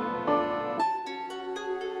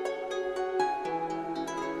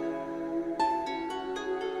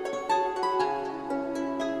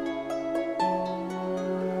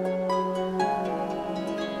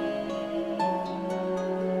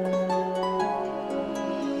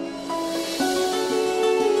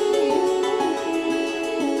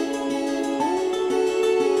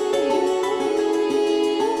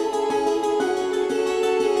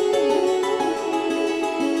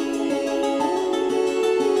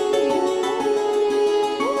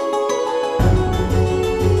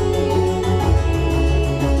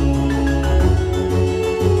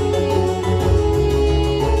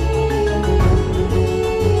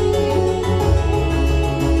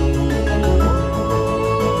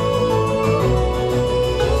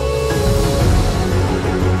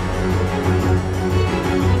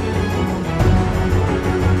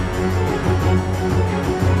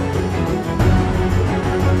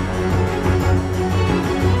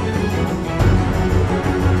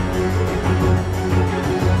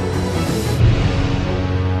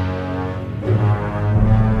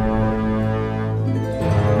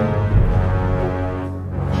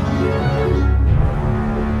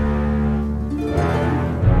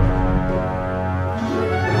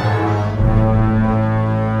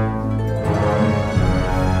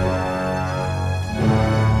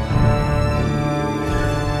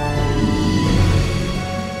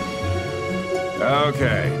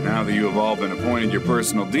 Okay, now that you have all been appointed your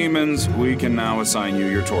personal demons, we can now assign you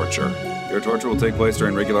your torture. Your torture will take place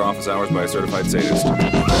during regular office hours by a certified sadist.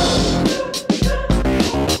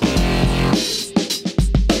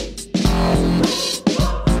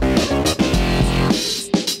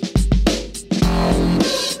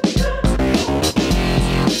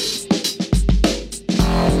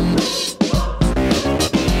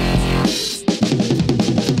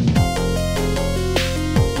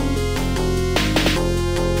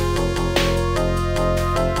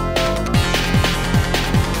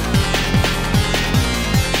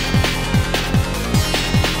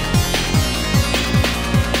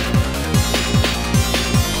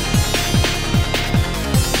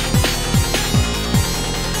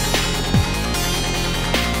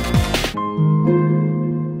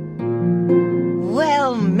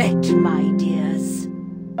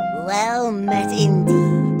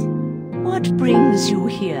 What brings you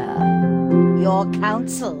here? Your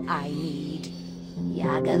counsel I need.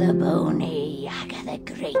 Yaga the Bony, Yaga the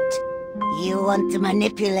Great. You want to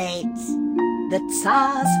manipulate the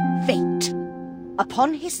Tsar's fate.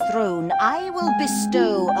 Upon his throne, I will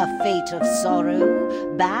bestow a fate of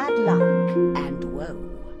sorrow, bad luck, and woe.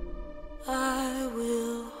 I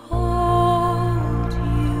will hold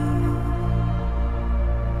you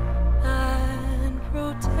and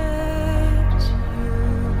protect you.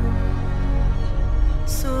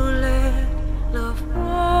 So let love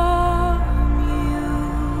warm you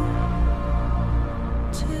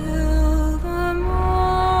till the morning.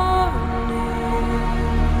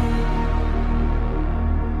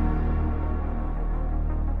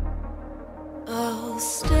 I'll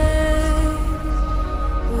stay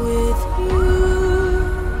with you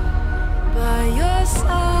by your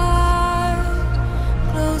side.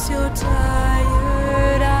 Close your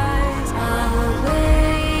tired eyes. I'll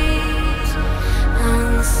wait,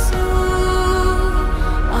 and soon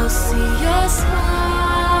I'll see your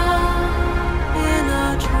smile in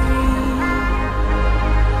a dream,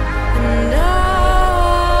 and I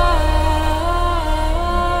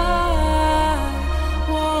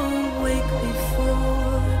won't wake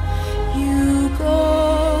before you go,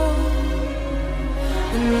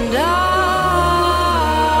 and I'll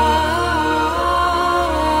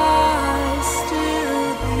still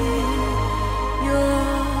be your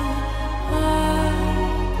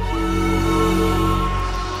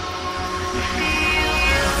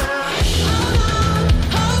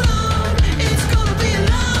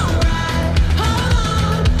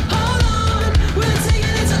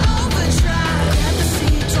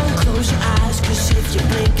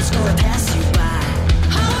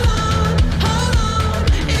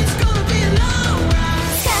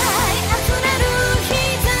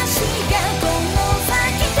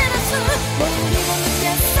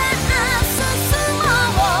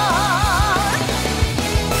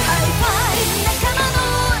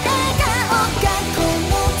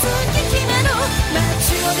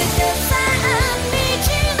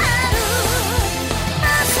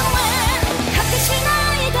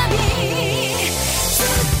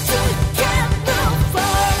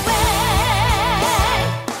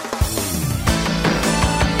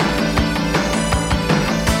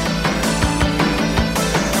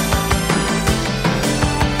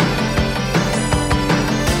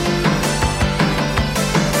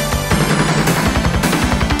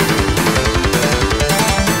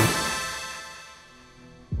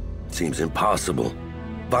Seems impossible.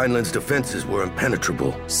 Vineland's defenses were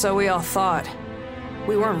impenetrable. So we all thought.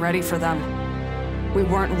 We weren't ready for them. We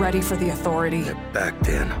weren't ready for the Authority. Back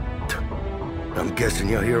then. I'm guessing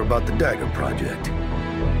you'll hear about the Dagger Project.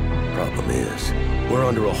 Problem is, we're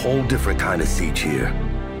under a whole different kind of siege here.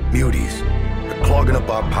 Muties. They're clogging up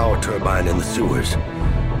our power turbine in the sewers.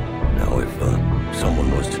 Now, if someone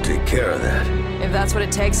was to take care of that... If that's what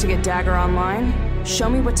it takes to get Dagger online, show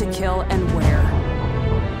me what to kill and where.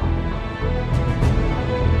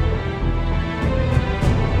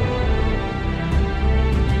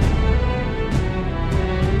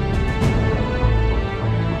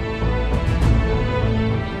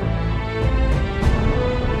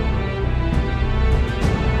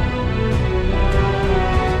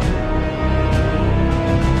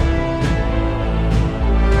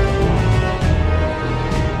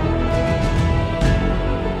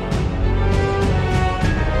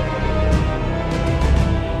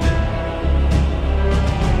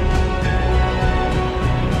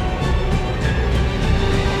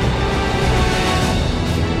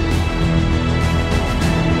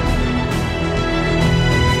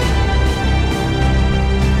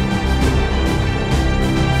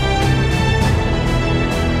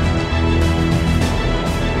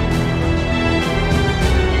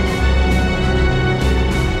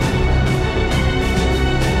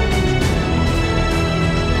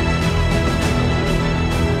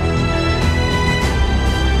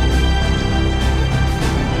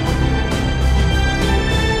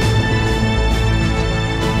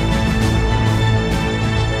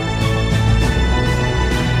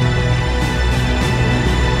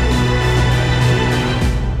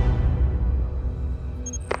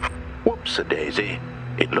 Daisy,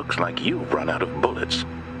 it looks like you've run out of bullets.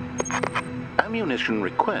 Ammunition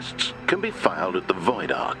requests can be filed at the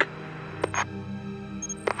Void Ark.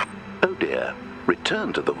 Oh dear,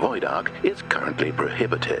 return to the Void Ark is currently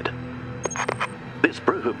prohibited. This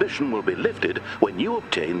prohibition will be lifted when you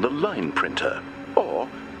obtain the line printer, or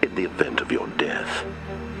in the event of your death.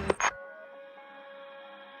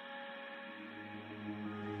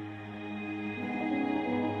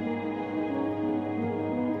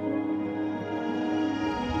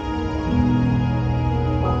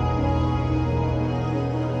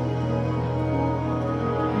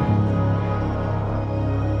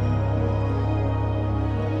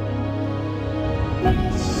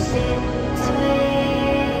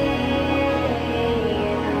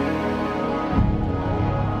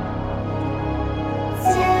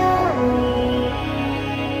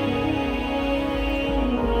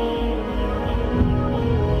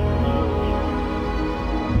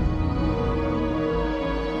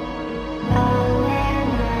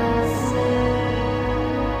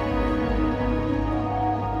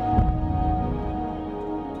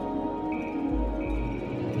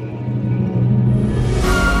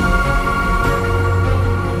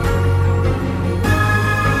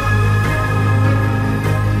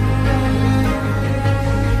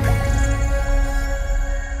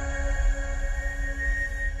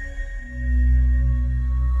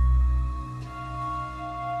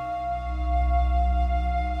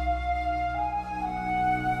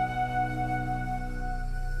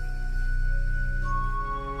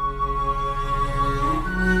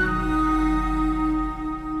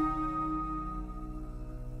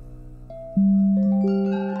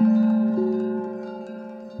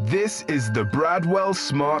 This is the Bradwell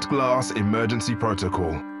Smart Glass Emergency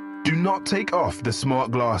Protocol. Do not take off the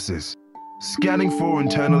smart glasses. Scanning for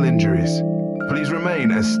internal injuries. Please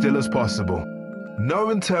remain as still as possible. No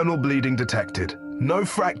internal bleeding detected. No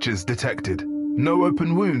fractures detected. No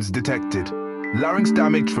open wounds detected. Larynx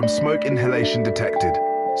damage from smoke inhalation detected.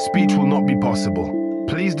 Speech will not be possible.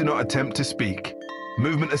 Please do not attempt to speak.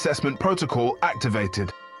 Movement assessment protocol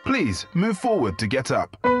activated. Please move forward to get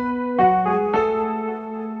up.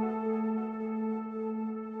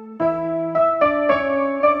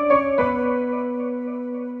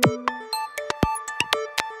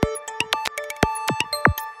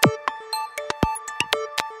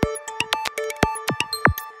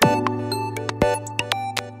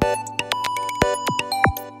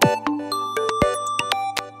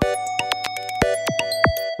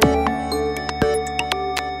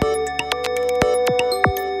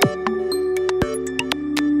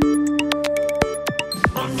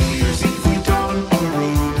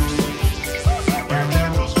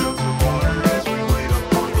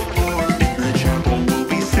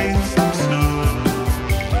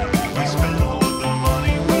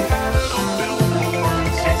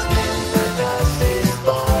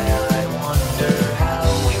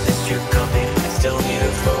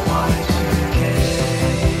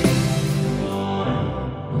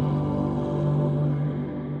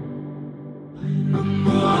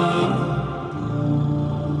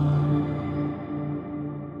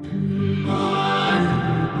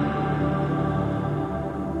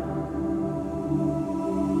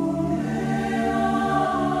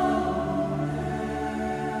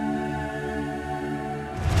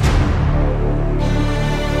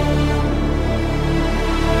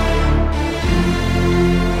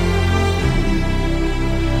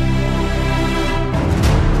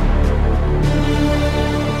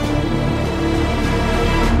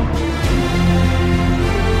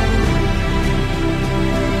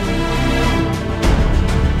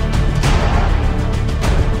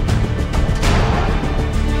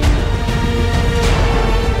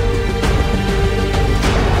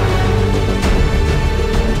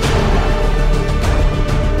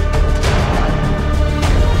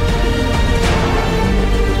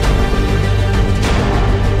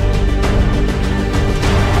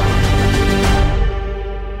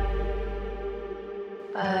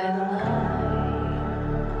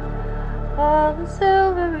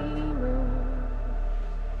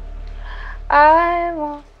 I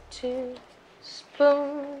want to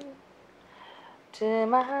spoon to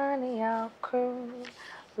my honey, I'll croon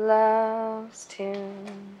love's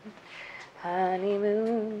tune.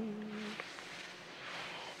 Honeymoon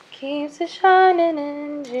keeps it shining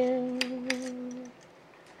in June.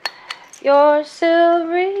 Your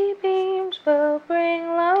silvery beams will bring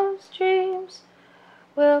love's dreams.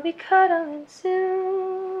 We'll be cuddling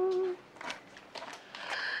soon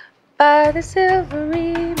by the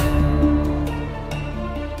silvery moon.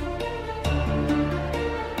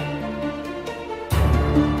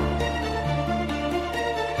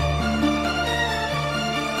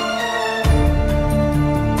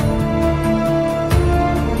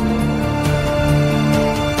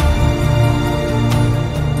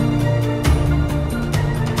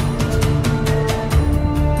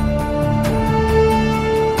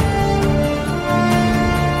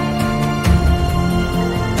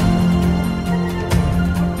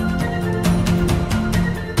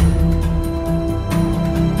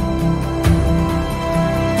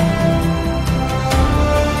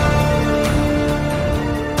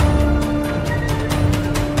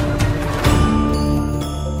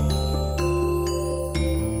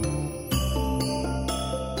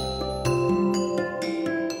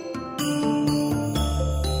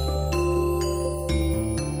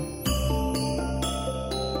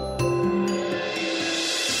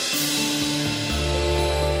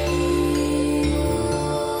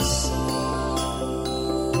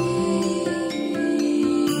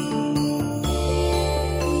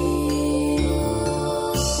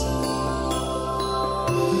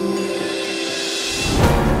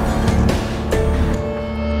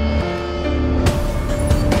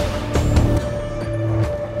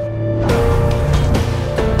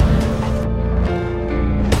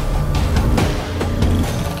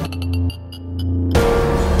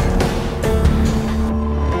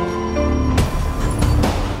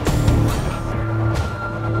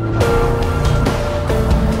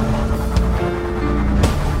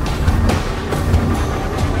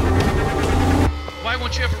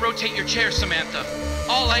 Rotate your chair, Samantha.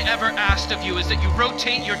 All I ever asked of you is that you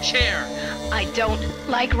rotate your chair. I don't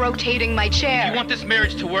like rotating my chair. If you want this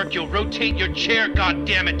marriage to work, you'll rotate your chair,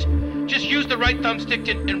 goddammit. Just use the right thumbstick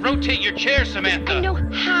and rotate your chair, Samantha. I know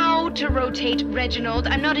how to rotate, Reginald.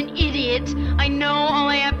 I'm not an idiot. I know all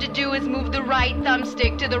I have to do is move the right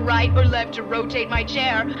thumbstick to the right or left to rotate my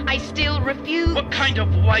chair. I still refuse. What kind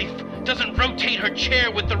of wife doesn't rotate her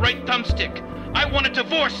chair with the right thumbstick? I want a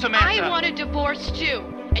divorce, Samantha. I want a divorce too.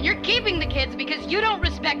 And you're keeping the kids because you don't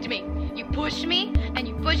respect me. You push me, and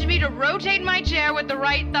you push me to rotate my chair with the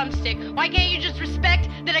right thumbstick. Why can't you just respect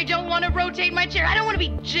that I don't want to rotate my chair? I don't want to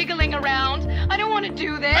be jiggling around. I don't want to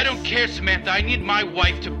do this. I don't care, Samantha. I need my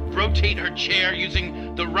wife to rotate her chair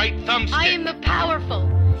using the right thumbstick. I am the powerful,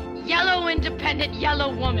 yellow, independent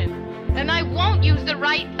yellow woman. And I won't use the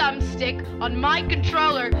right thumbstick on my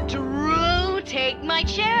controller to rotate my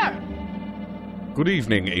chair. Good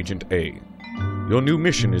evening, Agent A. Your new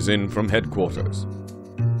mission is in from headquarters.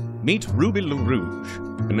 Meet Ruby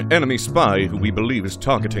LaRouge, an enemy spy who we believe is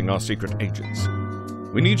targeting our secret agents.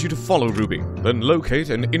 We need you to follow Ruby, then locate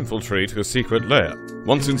and infiltrate her secret lair.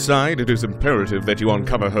 Once inside, it is imperative that you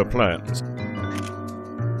uncover her plans.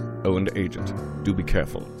 Oh, and Agent, do be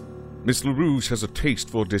careful. Miss LaRouge has a taste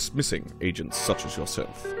for dismissing agents such as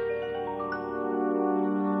yourself.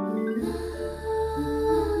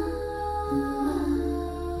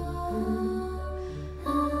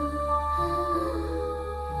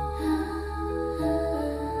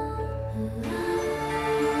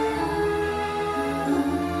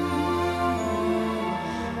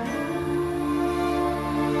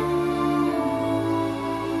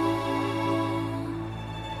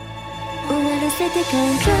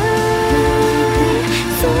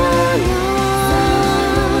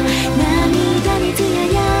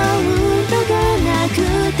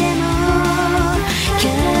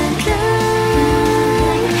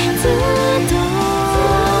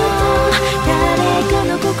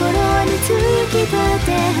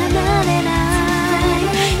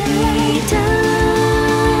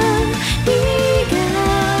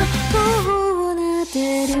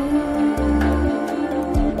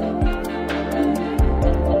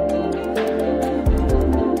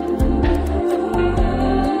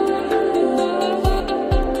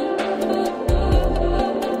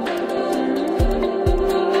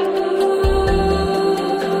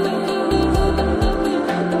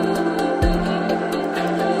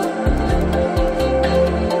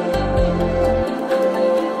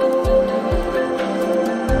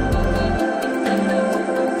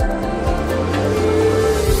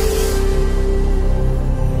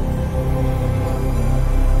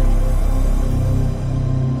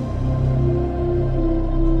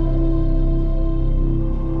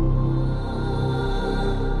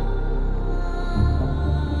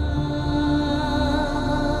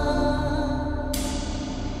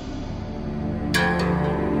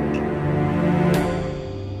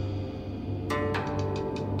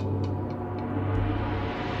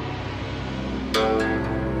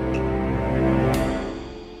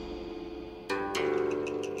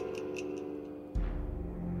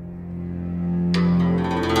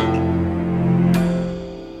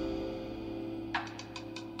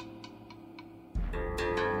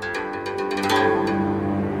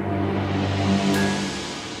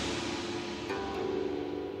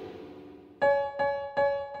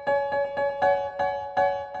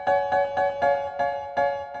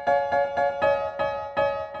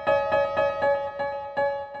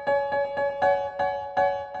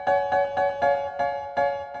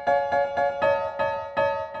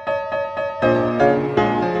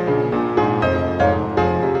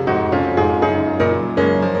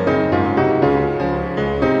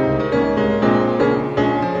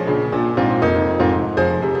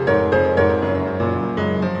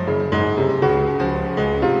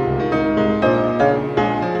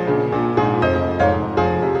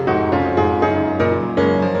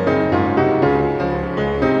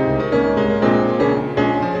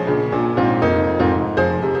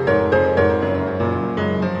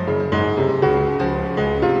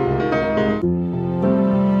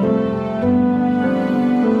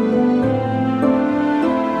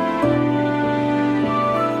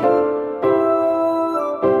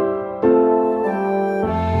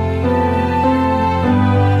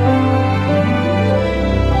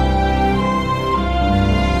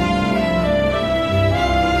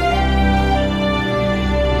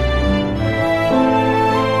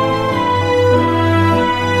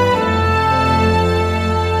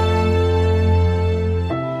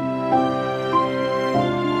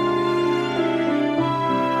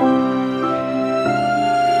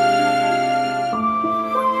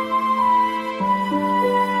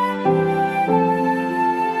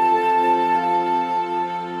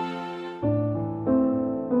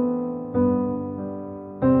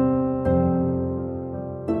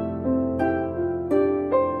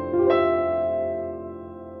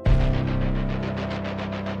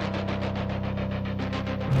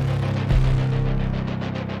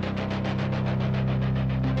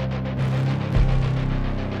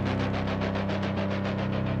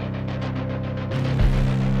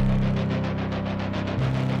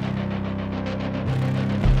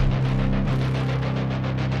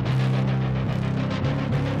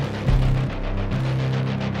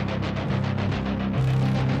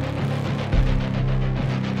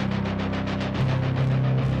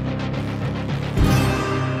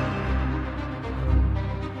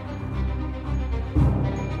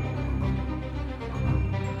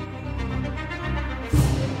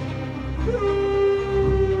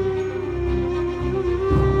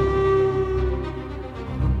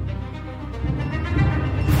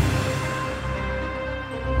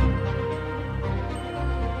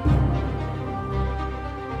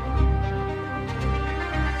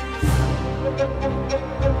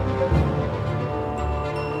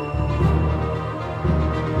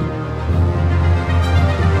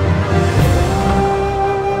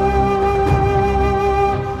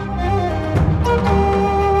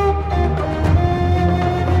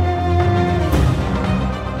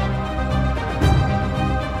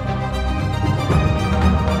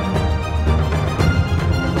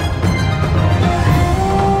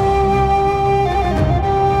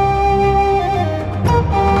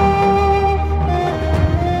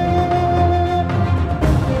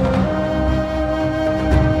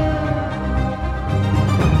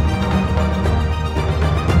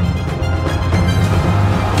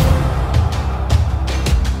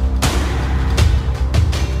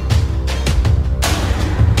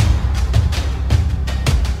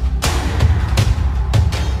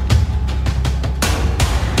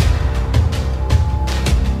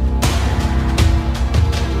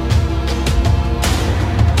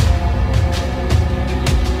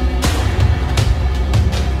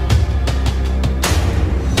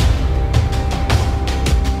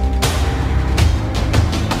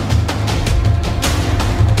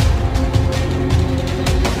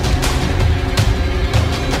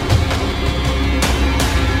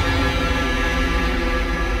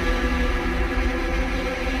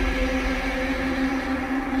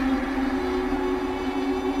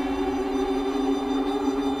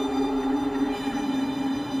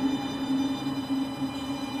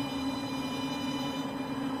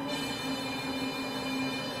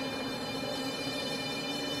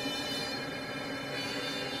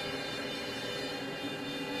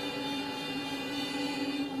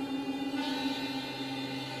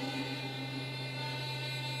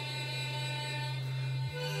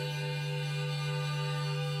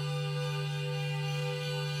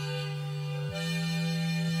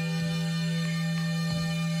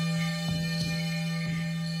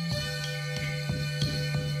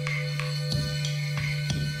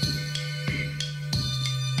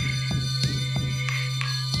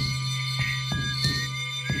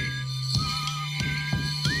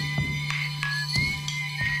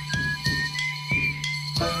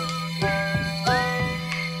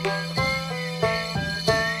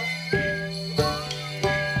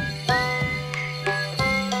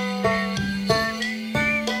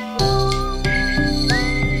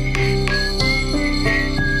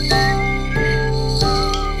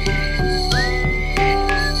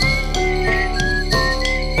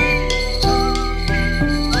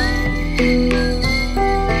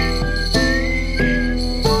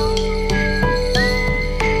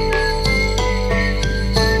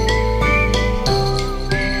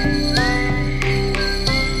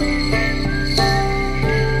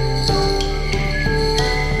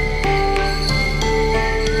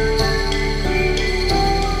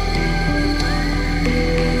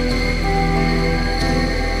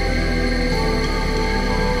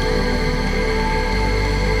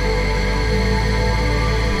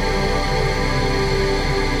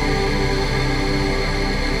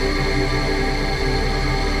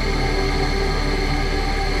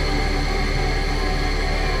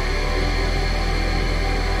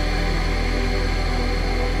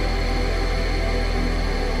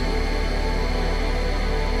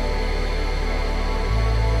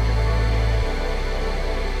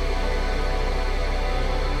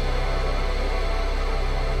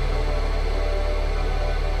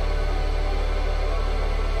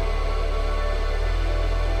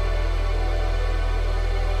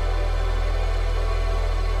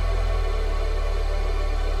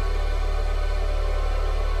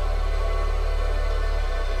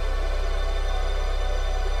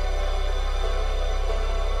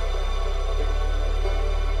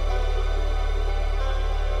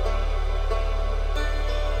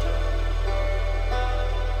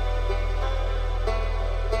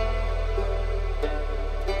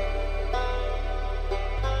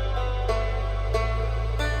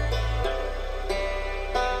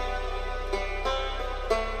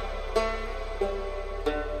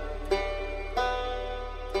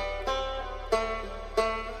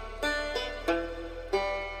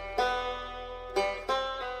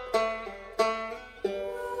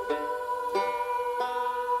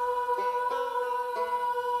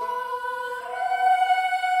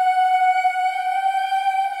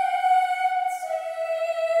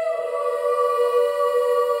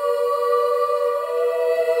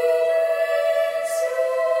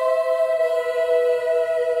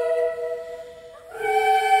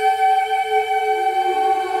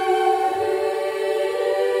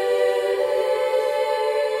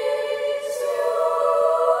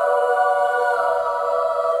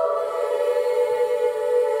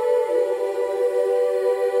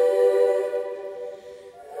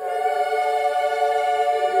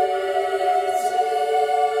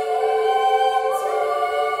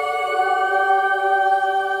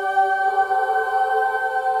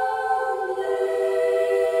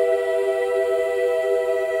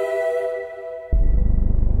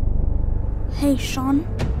 Hey, Sean.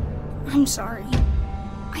 I'm sorry.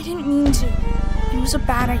 I didn't mean to. It was a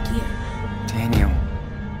bad idea. Daniel,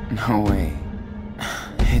 no way.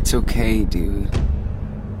 It's okay, dude.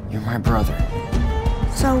 You're my brother.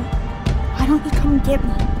 So, why don't you come and get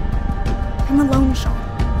me? I'm alone, Sean.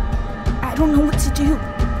 I don't know what to do.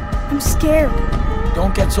 I'm scared.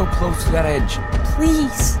 Don't get so close to that edge.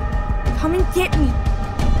 Please, come and get me.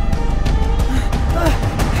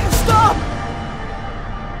 Stop!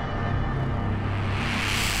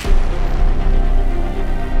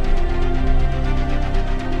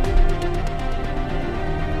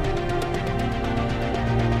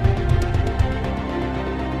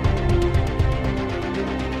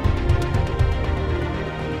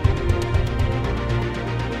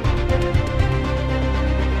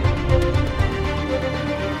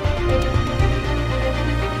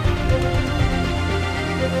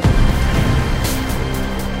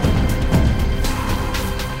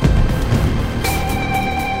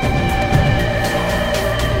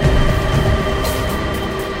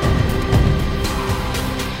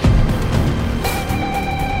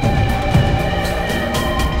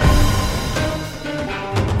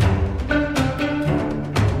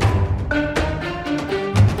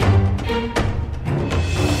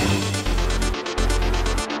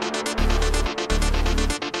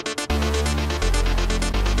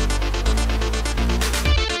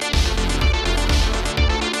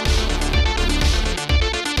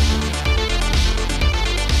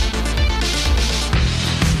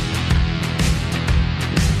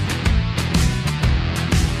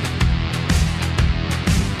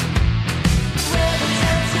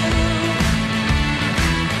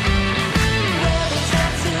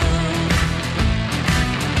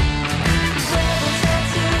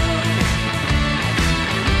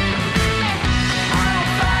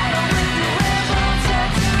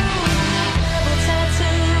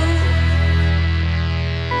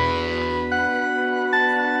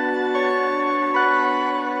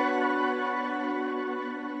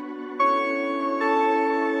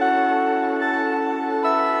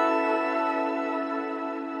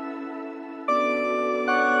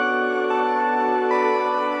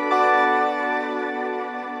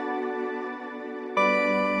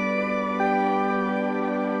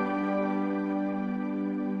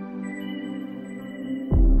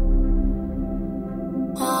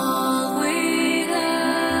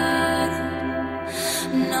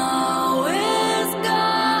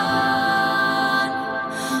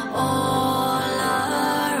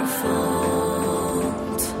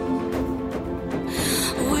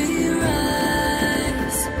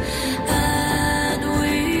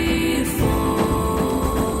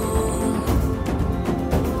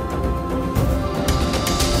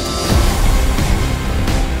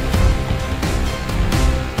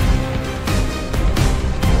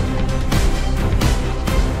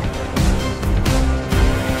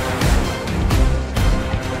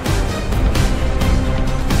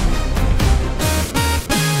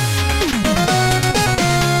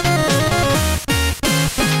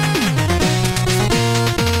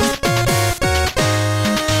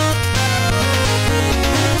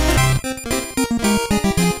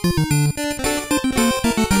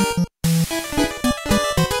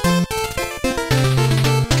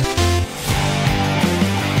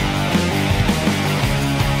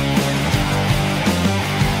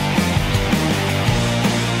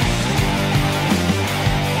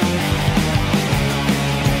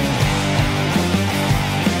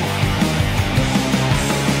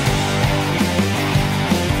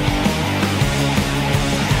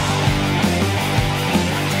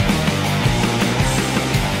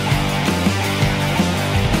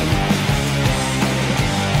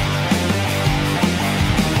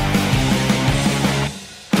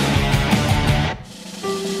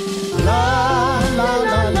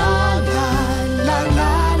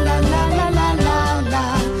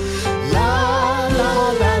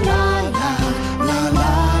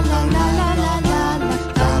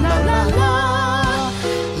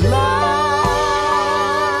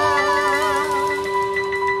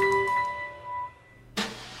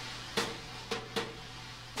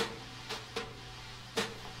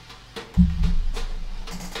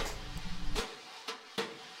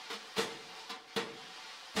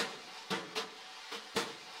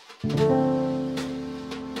 you.